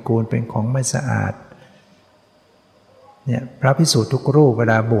ปฏิกูลเป็นของไม่สะอาดเนี่ยพระภิกษุทุกรูปเว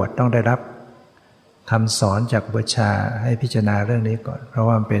ลาบวชต้องได้รับคำสอนจากอุปัชฌาย์ให้พิจารณาเรื่องนี้ก่อนเพราะ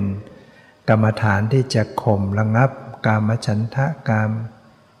ว่ามันเป็นกรรมฐานที่จะข่มระงับกามฉันทะกา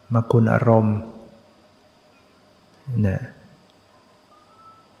มคุณอารมณ์เนี่ย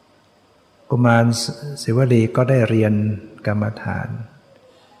กุมารศิวลีก็ได้เรียนกรรมฐาน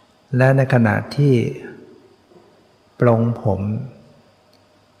และในขณะที่ปลงผม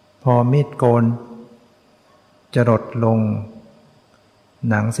พอมีดโกนจรดลง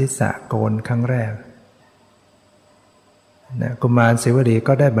หนังศีรษะโกนครั้งแรกกุมารศิวลี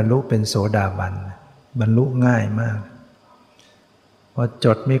ก็ได้บรรลุเป็นโสดาบันบรรลุง่ายมากพอจ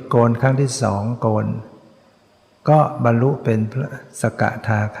ดมีดโกนครั้งที่สองโกนก็บรรลุเป็นพระสกท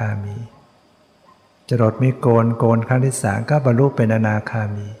าคามีจรดมีดโกนครั้งที่สามก็บรรลุเป็นอนาคา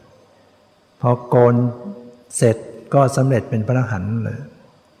มีพอโกนเสร็จก็สำเร็จเป็นพระอรหันต์เลย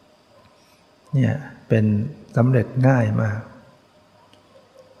เนี่ยเป็นสำเร็จง่ายมาก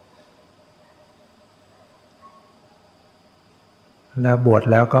แล้วบวช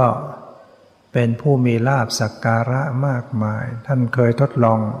แล้วก็เป็นผู้มีลาภสักการะมากมายท่านเคยทดล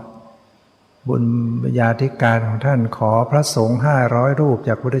องบุญญาธิการของท่านขอพระสงฆ์500 รูปจ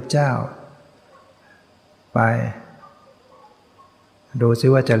ากพระพุทธเจ้าไปดูซิ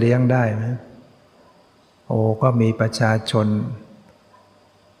ว่าจะเลี้ยงได้ไหมโอ้ก็มีประชาชน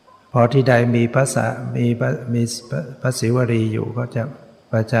พอที่ใดมีพระศิวลีอยู่ก็จะ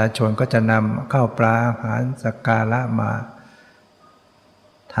ประชาชนก็จะนำข้าวปลาอาหารสักการะมา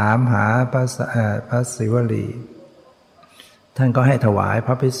ถามหาพระศิวลีท่านก็ให้ถวายพ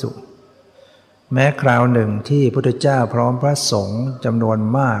ระภิกษุแม้คราวหนึ่งที่พระพุทธเจ้าพร้อมพระสงฆ์จำนวน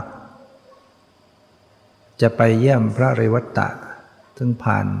มากจะไปเยี่ยมพระเรวัตตะซึ่ง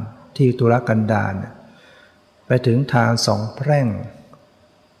ผ่านที่ทุรกันดารไปถึงทางสองแพร่ง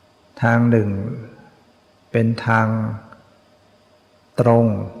ทางหนึ่งเป็นทางตรง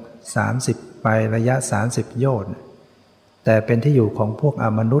30ไประยะ30โยชน์แต่เป็นที่อยู่ของพวกอ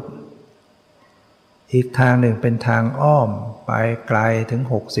มนุษย์อีกทางหนึ่งเป็นทางอ้อมไปไกลถึง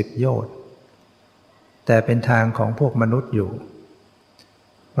60โยชน์แต่เป็นทางของพวกมนุษย์อยู่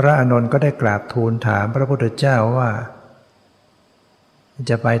พระอานนท์ก็ได้กราบทูลถามพระพุทธเจ้าว่า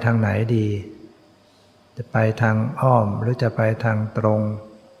จะไปทางไหนดี จะไปทางอ้อมหรือจะไปทางตรงพ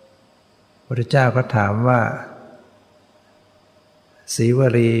ระพุทธเจ้าก็ถามว่าศรีว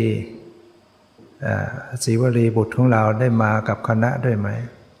ลีบุตรของเราได้มากับคณะด้วยไหม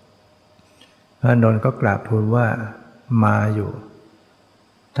พระอานนท์ก็กราบทูลว่ามาอยู่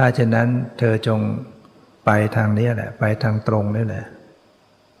ถ้าเช่นนั้นเธอจงไปทางนี้แหละไปทางตรงนี่แหละ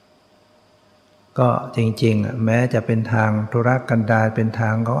ก็จริงๆแม้จะเป็นทางธุรกันดารเป็นทา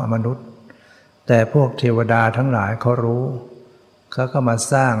งของมนุษย์แต่พวกเทวดาทั้งหลายเขารู้เขาก็มา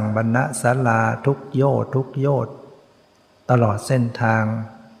สร้างบรรณศาลาทุกโยชน์ตลอดเส้นทาง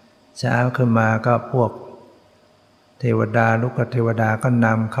เช้าขึ้นมาก็พวกเทวดาลูกเทวดาก็น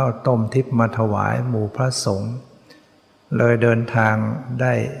ำข้าวต้มทิพย์มาถวายหมู่พระสงฆ์เลยเดินทางไ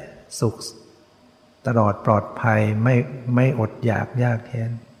ด้สุขตลอดปลอดภัยไม่อดอยากยากแค้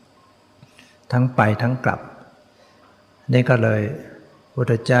นทั้งไปทั้งกลับนี่ก็เลยพุท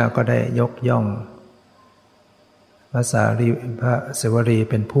ธเจ้าก็ได้ยกย่องพระศิวลี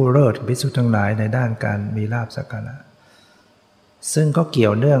เป็นผู้เลิศภิกษุทั้งหลายในด้านการมีลาภสักการะซึ่งก็เกี่ย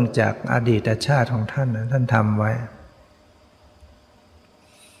วเนื่องจากอดีตชาติของท่านนะท่านทำไว้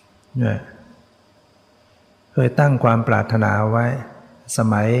เนี่ยเคยตั้งความปรารถนาไว้ส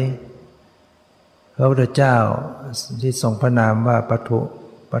มัยพระพุทธเจ้าที่ทรงพระนามว่า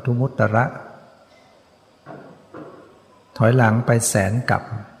ปทุมุตตระถอยหลังไปแสนกับ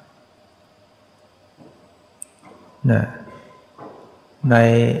เนี่ยใน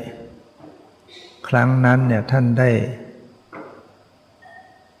ครั้งนั้นเนี่ยท่านได้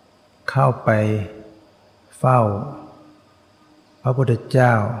เข้าไปเฝ้าพระพุทธเจ้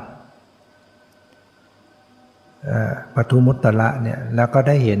าปทุมุตตระเนี่ยแล้วก็ไ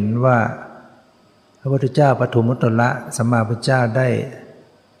ด้เห็นว่าพระพุทธเจ้าปทุมุตตระสัมมาสัมพุทธเจ้าได้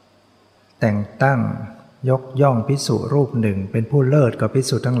แต่งตั้งยกย่องภิกษุรูปหนึ่งเป็นผู้เลิศกว่าภิก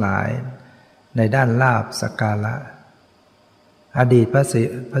ษุทั้งหลายในด้านลาภสักการะอดีตพร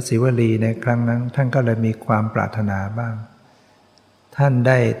ะศิวลีในครั้งนั้นท่านก็เลยมีความปรารถนาบ้างท่านไ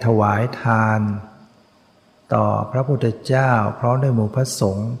ด้ถวายทานต่อพระพุทธเจ้าพร้อมด้วยหมู่พระส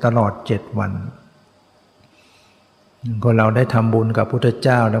งฆ์ตลอด7 วันคนเราได้ทำบุญกับพุทธเ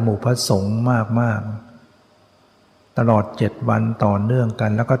จ้าและหมู่พระสงฆ์มากๆตลอด7 วันต่อเนื่องกั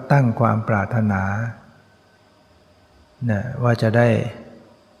นแล้วก็ตั้งความปรารถนาว่าจะได้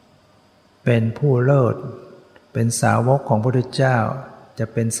เป็นผู้เลิศเป็นสาวกของพระพุทธเจ้าจะ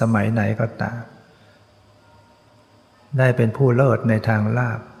เป็นสมัยไหนก็ตามได้เป็นผู้เลิศในทางล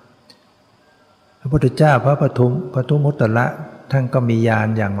าภพระพุทธเจ้าพระปทุมุตตระท่านก็มีญาณ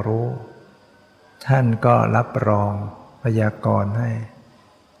อย่างรู้ท่านก็รับรองพยากรณ์ให้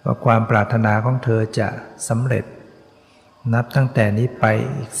ว่าความปรารถนาของเธอจะสำเร็จนับตั้งแต่นี้ไป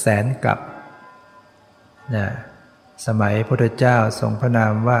อีกแสนกับสมัยพระพุทธเจ้าทรงพระนา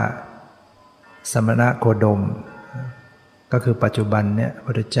มว่าสมณโคดมก็คือปัจจุบันเนี่ยพระ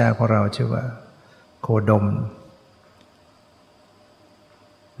พุทธเจ้าของเราชื่อว่าโคดม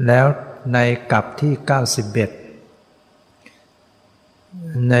แล้วในกัปที่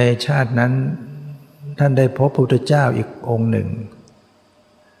91ในชาตินั้นท่านได้พบพระพุทธเจ้าอีกองค์หนึ่ง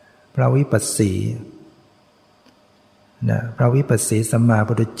พระวิปัสสีพระวิปัสสีสัมมาสัม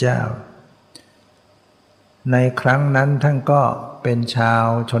พุทธเจ้าในครั้งนั้นท่านก็เป็นชาว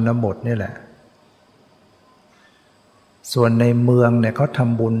ชนบทนี่แหละส่วนในเมืองเนี่ยเขาท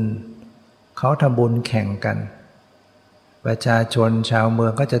ำบุญแข่งกันประชาชนชาวเมือ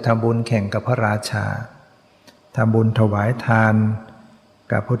งก็จะทำบุญแข่งกับพระราชาทำบุญถวายทาน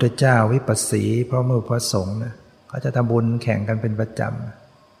กับพระพุทธเจ้าวิปัสสีพระมือพระสงฆ์นะเขาจะทำบุญแข่งกันเป็นประจ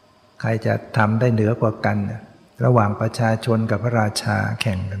ำใครจะทำได้เหนือกว่ากันระหว่างประชาชนกับพระราชาแ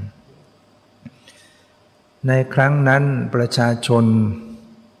ข่งกันในครั้งนั้นประชาชน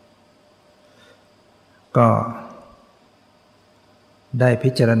ก็ได้พิ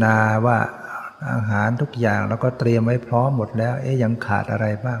จารณาว่าอาหารทุกอย่างแล้วก็เตรียมไว้พร้อมหมดแล้วยังขาดอะไร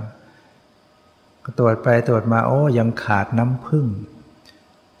บ้างก็ตรวจไปตรวจมายังขาดน้ำผึ้ง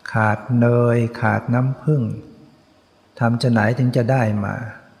ขาดเนยขาดน้ำผึ้งทำจะไหนถึงจะได้มา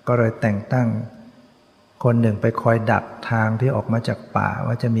ก็เลยแต่งตั้งคนหนึ่งไปคอยดักทางที่ออกมาจากป่า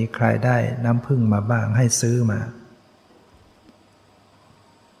ว่าจะมีใครได้น้ำผึ้งมาบ้างให้ซื้อมา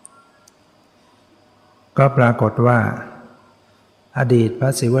ก็ปรากฏว่าอดีตพร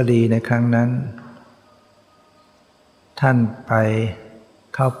ะศิวลีในครั้งนั้นท่านไป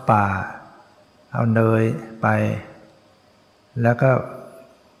เข้าป่าเอาเนยไปแล้วก็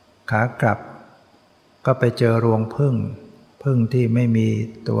ขากลับก็ไปเจอรวงผึ้งที่ไม่มี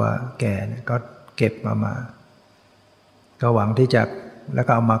ตัวแก่ก็เก็บมาก็หวังที่จะแล้ว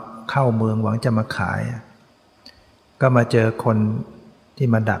ก็เอามาเข้าเมืองหวังจะมาขายก็มาเจอคนที่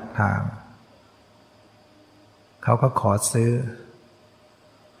มาดักทาง เขาก็ขอซื้อ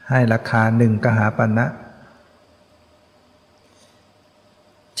ให้ราคา1 กหาปณะ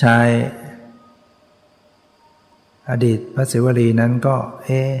ชายอดีตพระศิวลีนั้นก็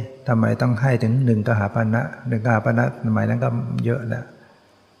ทำไมต้องให้ถึง1 กหาปณะ1 กหาปณะสมัยนั้นก็เยอะแล้ว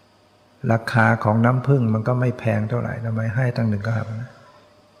ราคาของน้ำผึ้งมันก็ไม่แพงเท่าไหร่ทำไมให้ตั้ง1 กหาปณะ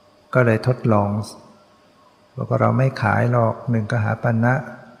ก็เลยทดลองบอกว่าเราไม่ขายหรอก1 กหาปณะ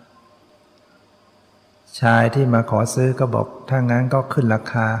ชายที่มาขอซื้อก็บอกถ้างั้นก็ขึ้นรา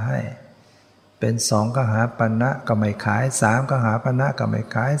คาให้เป็น2 กหาปณะก็ไม่ขาย3 กหาปณะก็ไม่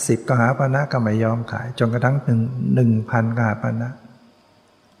ขาย10 กหาปณะก็ไม่ยอมขายจนกระทั่งถึง 1,000 กหาปณะ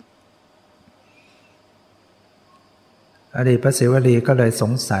อดีตพระศิวลีก็เลยส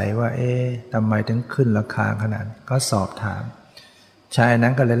งสัยว่าทำไมถึงขึ้นราคาขนาดนี้ก็สอบถามชายนั้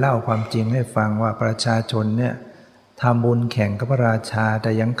นก็เลยเล่าความจริงให้ฟังว่าประชาชนเนี่ยทำบุญแข่งกับพระราชาแ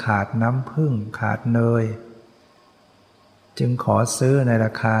ต่ยังขาดน้ำผึ้งขาดเนยจึงขอซื้อในร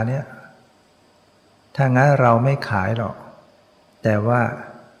าคาเนี้ยถ้างั้นเราไม่ขายหรอกแต่ว่า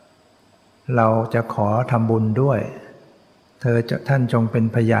เราจะขอทำบุญด้วยท่านจงเป็น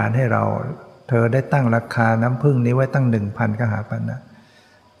พยานให้เราเธอได้ตั้งราคาน้ำผึ้งนี้ไว้ตั้ง 1,000 กหาปณะ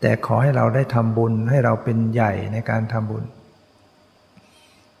แต่ขอให้เราได้ทำบุญให้เราเป็นใหญ่ในการทำบุญ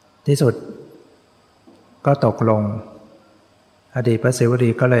ที่สุดก็ตกลงอดีตพระศิวลี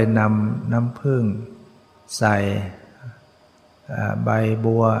ก็เลยนำน้ำผึ้งใส่ใบ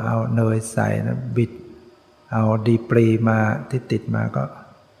บัวเอาเนยใส่นะบิดเอาดีปรีมาที่ติดมาก็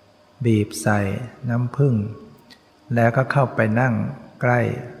บีบใส่น้ำผึ้งแล้วก็เข้าไปนั่งใกล้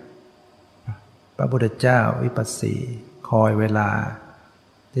พระพุทธเจ้าวิปัสสีคอยเวลา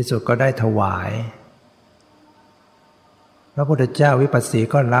ที่สุดก็ได้ถวายพระพุทธเจ้าวิปัสสี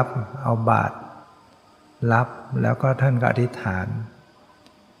ก็รับเอาบาตรรับแล้วก็ท่านก็อธิษฐาน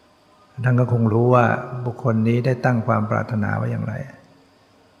ท่านก็คงรู้ว่าบุคคลนี้ได้ตั้งความปรารถนาไว้อย่างไร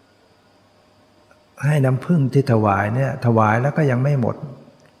ให้น้ำผึ้งที่ถวายเนี่ยถวายแล้วก็ยังไม่หมด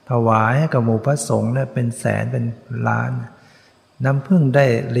ถวายให้กับหมู่พระสงฆ์เนี่ยเป็นแสนเป็นล้านน้ำผึ้งได้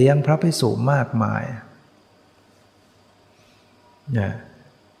เลี้ยงพระภิกษุมากมายเนี่ย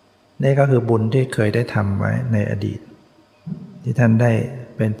นี่ก็คือบุญที่เคยได้ทำไว้ในอดีตที่ท่านได้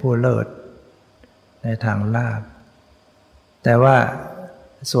เป็นผู้เลิศในทางลาภแต่ว่า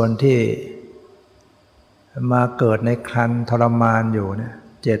ส่วนที่มาเกิดในครรภ์ทรมานอยู่เนี่ย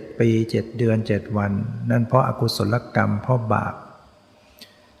7 ปี 7 เดือน 7 วันนั่นเพราะอกุศลกรรมเพราะบาป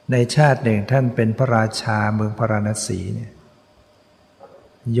ในชาติหนึ่งท่านเป็นพระราชาเมืองพาราณสีเนี่ย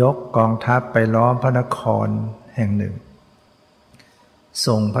ยกกองทัพไปล้อมพระนครแห่งหนึ่ง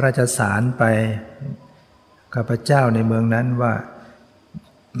ส่งพระราชสารไปข้าพเจ้าในเมืองนั้นว่า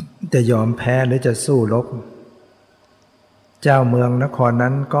จะยอมแพ้หรือจะสู้รบเจ้าเมืองนคร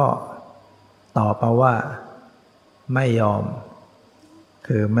นั้นก็ตอบมาว่าไม่ยอม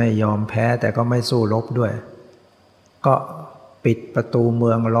คือไม่ยอมแพ้แต่ก็ไม่สู้รบด้วยก็ปิดประตูเมื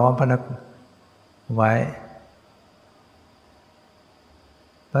องล้อมพระนครไว้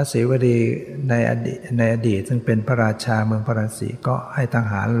พระศรีวลีในอดีตซึ่งเป็นพระราชาเมืองพาราณสีก็ให้ท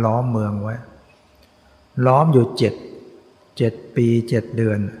หารล้อมเมืองไว้ล้อมอยู่7 ปี 7 เดื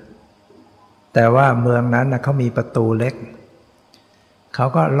อนแต่ว่าเมืองนั้นเขามีประตูเล็กเขา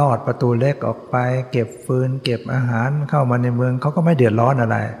ก็ลอดประตูเล็กออกไปเก็บฟืนเก็บอาหารเข้ามาในเมืองเขาก็ไม่เดือดร้อนอะ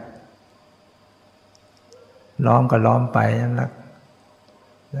ไรล้อมก็ล้อมไปนั่นแหละ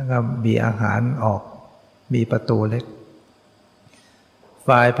แล้วก็มีอาหารออกมีประตูเล็ก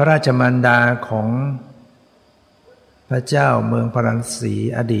ฝ่ายพระราชมารดาของพระเจ้าเมืองพาราณสี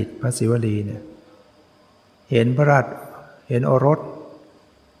อดีตพระศิวลีเนี่ยเห็นโอรส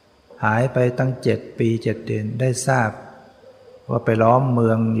หายไปตั้ง7 ปี 7 เดือนได้ทราบว่าไปล้อมเมื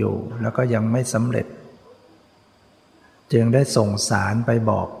องอยู่แล้วก็ยังไม่สำเร็จจึงได้ส่งสารไป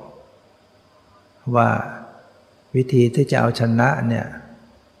บอกว่าวิธีที่จะเอาชนะเนี่ย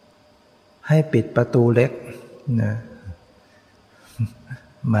ให้ปิดประตูเล็กนะ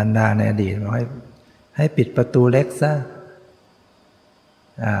มารดาในอดีตบอกให้ปิดประตูเล็กซะ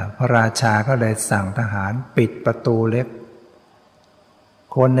พระราชาก็เลยสั่งทหารปิดประตูเล็ก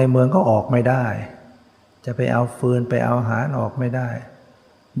คนในเมืองก็ออกไม่ได้จะไปเอาฟืนไปเอาอาหารออกไม่ได้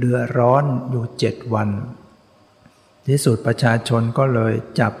เดือดร้อนอยู่7 วันที่สุดประชาชนก็เลย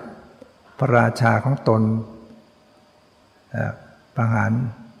จับพระราชาของตนประ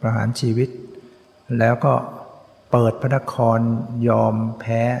หารชีวิตแล้วก็เปิดพระนครยอมแ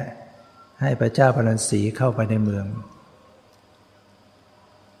พ้ให้พระเจ้าพาราณสีเข้าไปในเมือง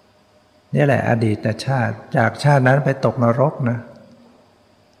นี่แหละอดีตชาติจากชาตินั้นไปตกนรกนะ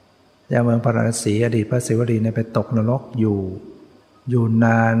เจ้าเมืองพาราณสีอดีตพระศิวลีเนี่ยไปตกนรกอยู่น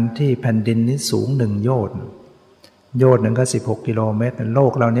านที่แผ่นดินนี้สูง1 โยชน์ โยชน์หนึ่งก็16 กิโลเมตรโล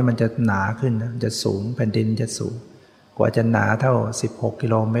กเรานี่มันจะหนาขึ้นนะจะสูงแผ่นดินจะสูงกว่าจะหนาเท่า16 กิ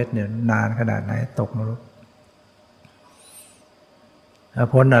โลเมตรเนี่ยนานขนาดไหนตกนรก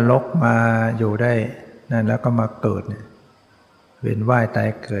พ้นนรกมาอยู่ได้นั่นแล้วก็มาเกิดเนี่ยเวียนว่ายตาย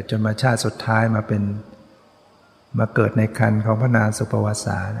เกิดจนมาชาติสุดท้ายมาเกิดในครรภ์ของพระนางสุปวาส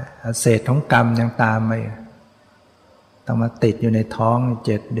าเนี่ยเศษของกรรมยังตามมาต้องมาติดอยู่ในท้อง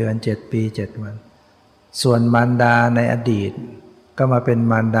7 เดือน7 ปี 7 วันส่วนมารดาในอดีตก็มาเป็น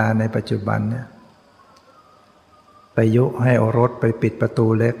มารดาในปัจจุบันเนี่ยไปยุให้โอรสไปปิดประตู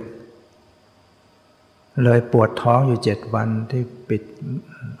เล็กเลยปวดท้องอยู่7 วันที่ปิด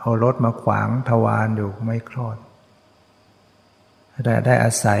โอรสมาขวางทวารอยู่ไม่คลอดแต่ได้อ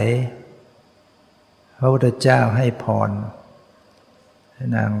าศัยพระพุทธเจ้าให้พรให้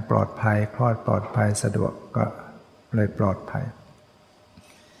นางปลอดภัยคลอดปลอดภัยสะดวกก็เลยปลอดภัย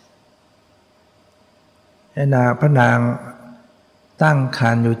พระนางตั้งค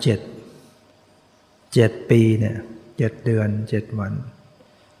รรภ์อยู่7 ปีเนี่ย7 เดือน 7 วัน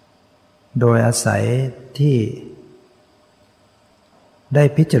โดยอาศัยที่ได้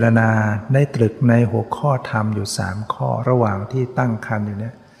พิจารณาได้ตรึกในหัวข้อธรรมอยู่3 ข้อระหว่างที่ตั้งครรภ์อยู่เนี่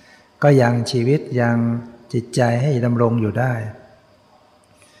ยก็ยังชีวิตยังจิตใจให้ดำรงอยู่ได้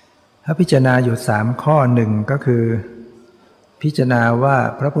ถ้าพิจารณาอยู่3 ข้อหนึ่งก็คือพิจารณาว่า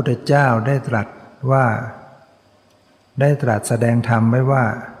พระพุทธเจ้าได้ตรัสแสดงธรรมไว้ว่า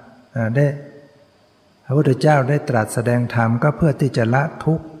พระพุทธเจ้าได้ตรัสแสดงธรรมก็เพื่อที่จะละ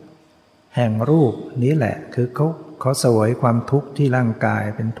ทุกข์แห่งรูปนี้แหละคือเขาเสวยความทุกข์ที่ร่างกาย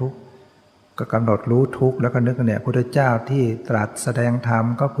เป็นทุกข์ก็กำหนดรู้ทุกข์แล้วก็นึกเนี่ยพระพุทธเจ้าที่ตรัสแสดงธรรม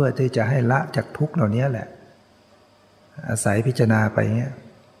ก็เพื่อที่จะให้ละจากทุกข์เหล่านี้แหละอาศัยพิจารณาไปเงี้ย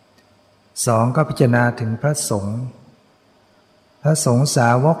2ก็พิจารณาถึงพระสงฆ์สา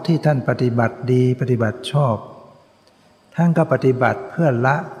วกที่ท่านปฏิบัติดีปฏิบัติชอบท่านก็ปฏิบัติเพื่อล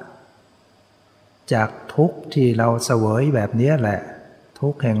ะจากทุกข์ที่เราเสวยแบบนี้แหละทุ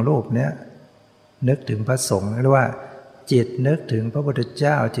กข์แห่งรูปเนี้ยนึกถึงพระสงฆ์เรียกว่าจิตนึกถึงพระพุทธเ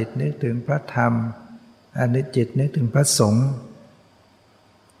จ้าจิตนึกถึงพระธรรมอันนี้จิตนึกถึงพระสงฆ์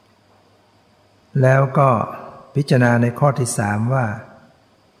แล้วก็พิจารณาในข้อที่3ว่า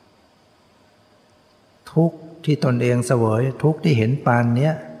ทุกข์ที่ตนเองเสวยทุกข์ที่เห็นปานเนี้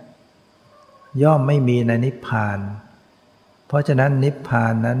ยย่อมไม่มีในนิพพานเพราะฉะนั้นนิพพา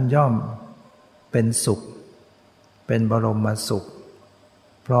นนั้นย่อมเป็นสุขเป็นบรมสุข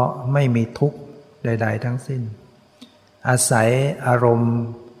เพราะไม่มีทุกข์ใดๆทั้งสิ้นอาศัยอารมณ์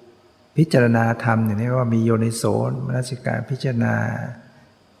พิจารณาธรรมอย่างนี้ว่ามีโยนิโสมนสิการพิจารณา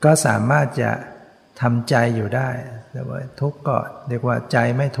ก็สามารถจะทำใจอยู่ได้แต่ว่าทุกข์ก็เรียกว่าใจ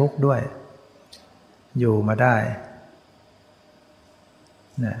ไม่ทุกข์ด้วยอยู่มาได้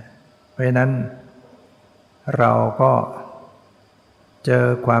นะเพราะฉะนั้นเราก็เจอ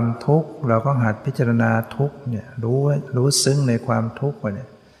ความทุกข์เราก็หัดพิจารณาทุกข์เนี่ยรู้ซึ้งในความทุกข์เนี่ย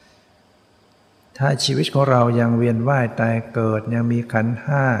ถ้าชีวิตของเรายังเวียนว่ายตายเกิดยังมีขันธ์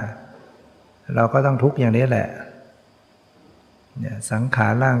5เราก็ต้องทุกข์อย่างนี้แหละเนี่ยสังขา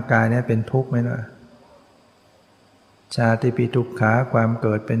รร่างกายเนี่ยเป็นทุกข์ไหมล่ะชาติปิทุกขาความเ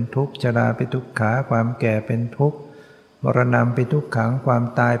กิดเป็นทุกข์ชราปิทุกขาความแก่เป็นทุกข์มรณะปิทุกขังความ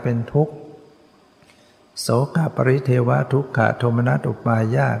ตายเป็นทุกข์โสกปริเทวทุกขโทมนัสอุปา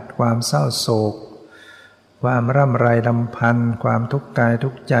ยาสความเศร้าโศกความร่ำไรรำพันความทุกข์กายทุ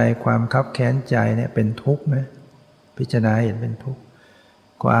กข์ใจความคับแค้นใจเนี่ยเป็นทุกข์ไหมพิจารณาเห็นเป็นทุกข์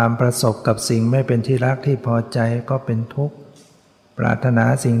ความประสบกับสิ่งไม่เป็นที่รักที่พอใจก็เป็นทุกข์ปรารถนา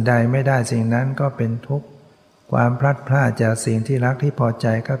สิ่งใดไม่ได้สิ่งนั้นก็เป็นทุกข์ความพลัดพรากจากสิ่งที่รักที่พอใจ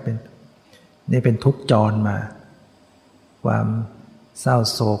ก็เป็นนี่เป็นทุกข์จรมาความเศร้า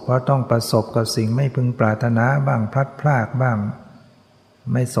โศกเพราะต้องประสบกับสิ่งไม่พึงปรารถนาบ้างพลัดพรากบ้าง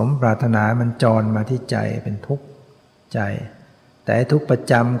ไม่สมปรารถนามันจรมาที่ใจเป็นทุกข์ใจแต่ทุกข์ประ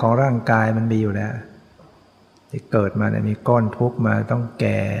จำของร่างกายมันมีอยู่แล้วที่เกิดมาเนี่ยมีก้อนทุกข์มาต้องแ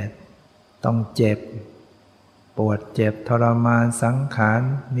ก่ต้องเจ็บปวดเจ็บทรมานสังขาร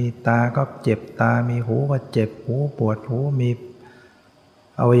มีตาก็เจ็บตามีหูก็เจ็บหูปวดหูมี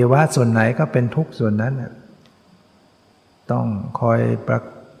อวัยวะส่วนไหนก็เป็นทุกข์ส่วนนั้นต้องคอยป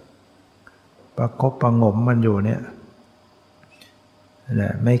ระคบประหงมมันอยู่เนี่ย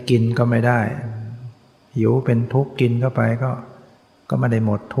ไม่กินก็ไม่ได้หิวเป็นทุกข์กินเข้าไปก็ไม่ได้ห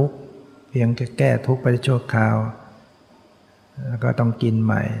มดทุกข์เพียงแก้ทุกข์ไปชั่วคราวแล้วก็ต้องกินใ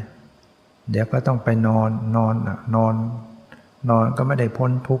หม่เดี๋ยวก็ต้องไปนอนก็ไม่ได้พ้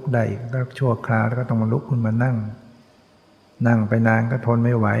นทุกข์ได้ก็ชั่วคราวแล้วก็ต้องมาลุกขึ้นมานั่งไปนานก็ทนไ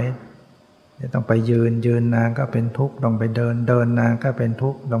ม่ไหวต้องไปยืนนานก็เป็นทุกข์ต้องไปเดินนานก็เป็นทุ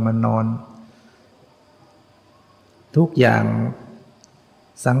กข์ต้องมานอน ทุกอย่าง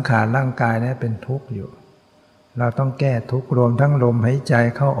สังขารร่างกายเนี่ยเป็นทุกข์อยู่เราต้องแก้ทุกข์รวมทั้งลมหายใจ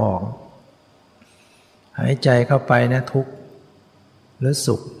เข้าออกหายใจเข้าไปเนี่ยทุกข์หรือ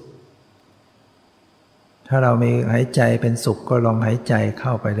สุขถ้าเรามีหายใจเป็นสุขก็ลองหายใจเข้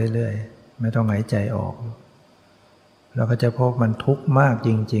าไปเรื่อยๆไม่ต้องหายใจออกเราก็จะพบมันทุกข์มากจ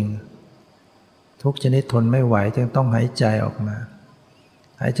ริงๆทุกชนิดทนไม่ไหวจึงต้องหายใจออกมา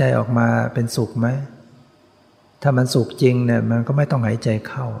หายใจออกมาเป็นสุขไหมถ้ามันสุขจริงเนี่ยมันก็ไม่ต้องหายใจ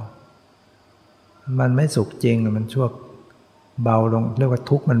เข้ามันไม่สุขจริงมันชั่วเบาลงเรียกว่า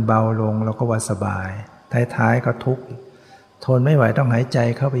ทุกข์มันเบาลงเราก็ว่าสบายท้ายๆก็ทุกข์ทนไม่ไหวต้องหายใจ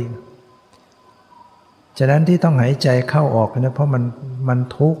เข้าไปอีกฉะนั้นที่ต้องหายใจเข้าออกเนี่ยเพราะมัน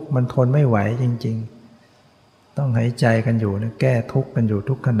ทุกข์มันทนไม่ไหวจริงๆต้องหายใจกันอยู่นะแก้ทุกข์กันอยู่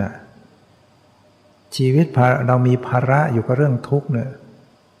ทุกขณะชีวิตเรามีภาระอยู่กับเรื่องทุกข์เนี่ย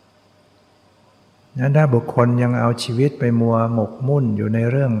นั้นถ้าบุคคลยังเอาชีวิตไปมัวหมกมุ่นอยู่ใน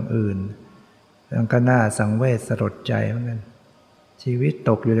เรื่องอื่นมันก็น่าสังเวชสลดใจเหมือนกันชีวิตต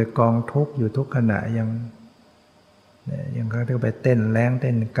กอยู่ในกองทุกข์อยู่ทุกขณะยังก็ต้องไปเต้นแรงเ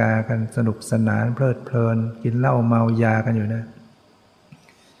ต้นกากันสนุกสนานเพลิดเพลินกินเหล้าเมายากันอยู่นะ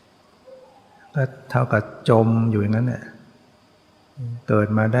ก็เท่ากับจมอยู่อย่างนั้นแหละเกิด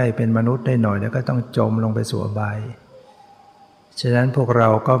มาได้เป็นมนุษย์ได้หน่อยแล้วก็ต้องจมลงไปสู่อบายฉะนั้นพวกเรา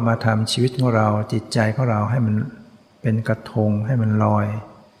ก็มาทำชีวิตของเราจิตใจของเราให้มันเป็นกระทงให้มันลอย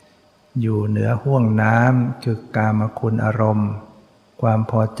อยู่เหนือห้วงน้ำคือกามคุณอารมณ์ความ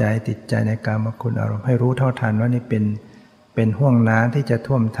พอใจติดใจในกามคุณอารมณ์ให้รู้เท่าทันว่านี่เป็นห้วงน้ำที่จะ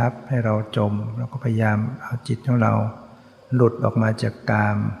ท่วมทับให้เราจมเราก็พยายามเอาจิตของเราหลุดออกมาจากกา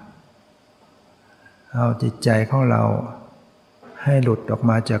มเอาจิตใจของเราให้หลุดออก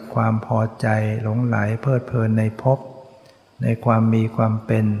มาจากความพอใจหลงไหลเพลิดเพลินในภพในความมีความเ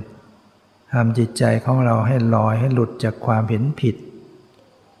ป็นทำจิตใจของเราให้ลอยให้หลุดจากความเห็นผิด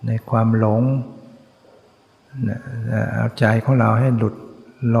ในความหลงเอาใจของเราให้หลุด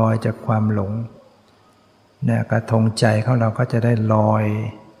ลอยจากความหลงเนี่ยกระทงใจของเราก็จะได้ลอย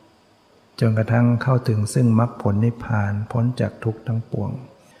จนกระทั่งเข้าถึงซึ่งมรรคผลนิพพานพ้นจากทุกข์ทั้งปวง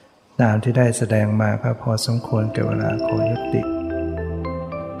ตามที่ได้แสดงมาก็พอสมควรแก่เวลาขอยุติ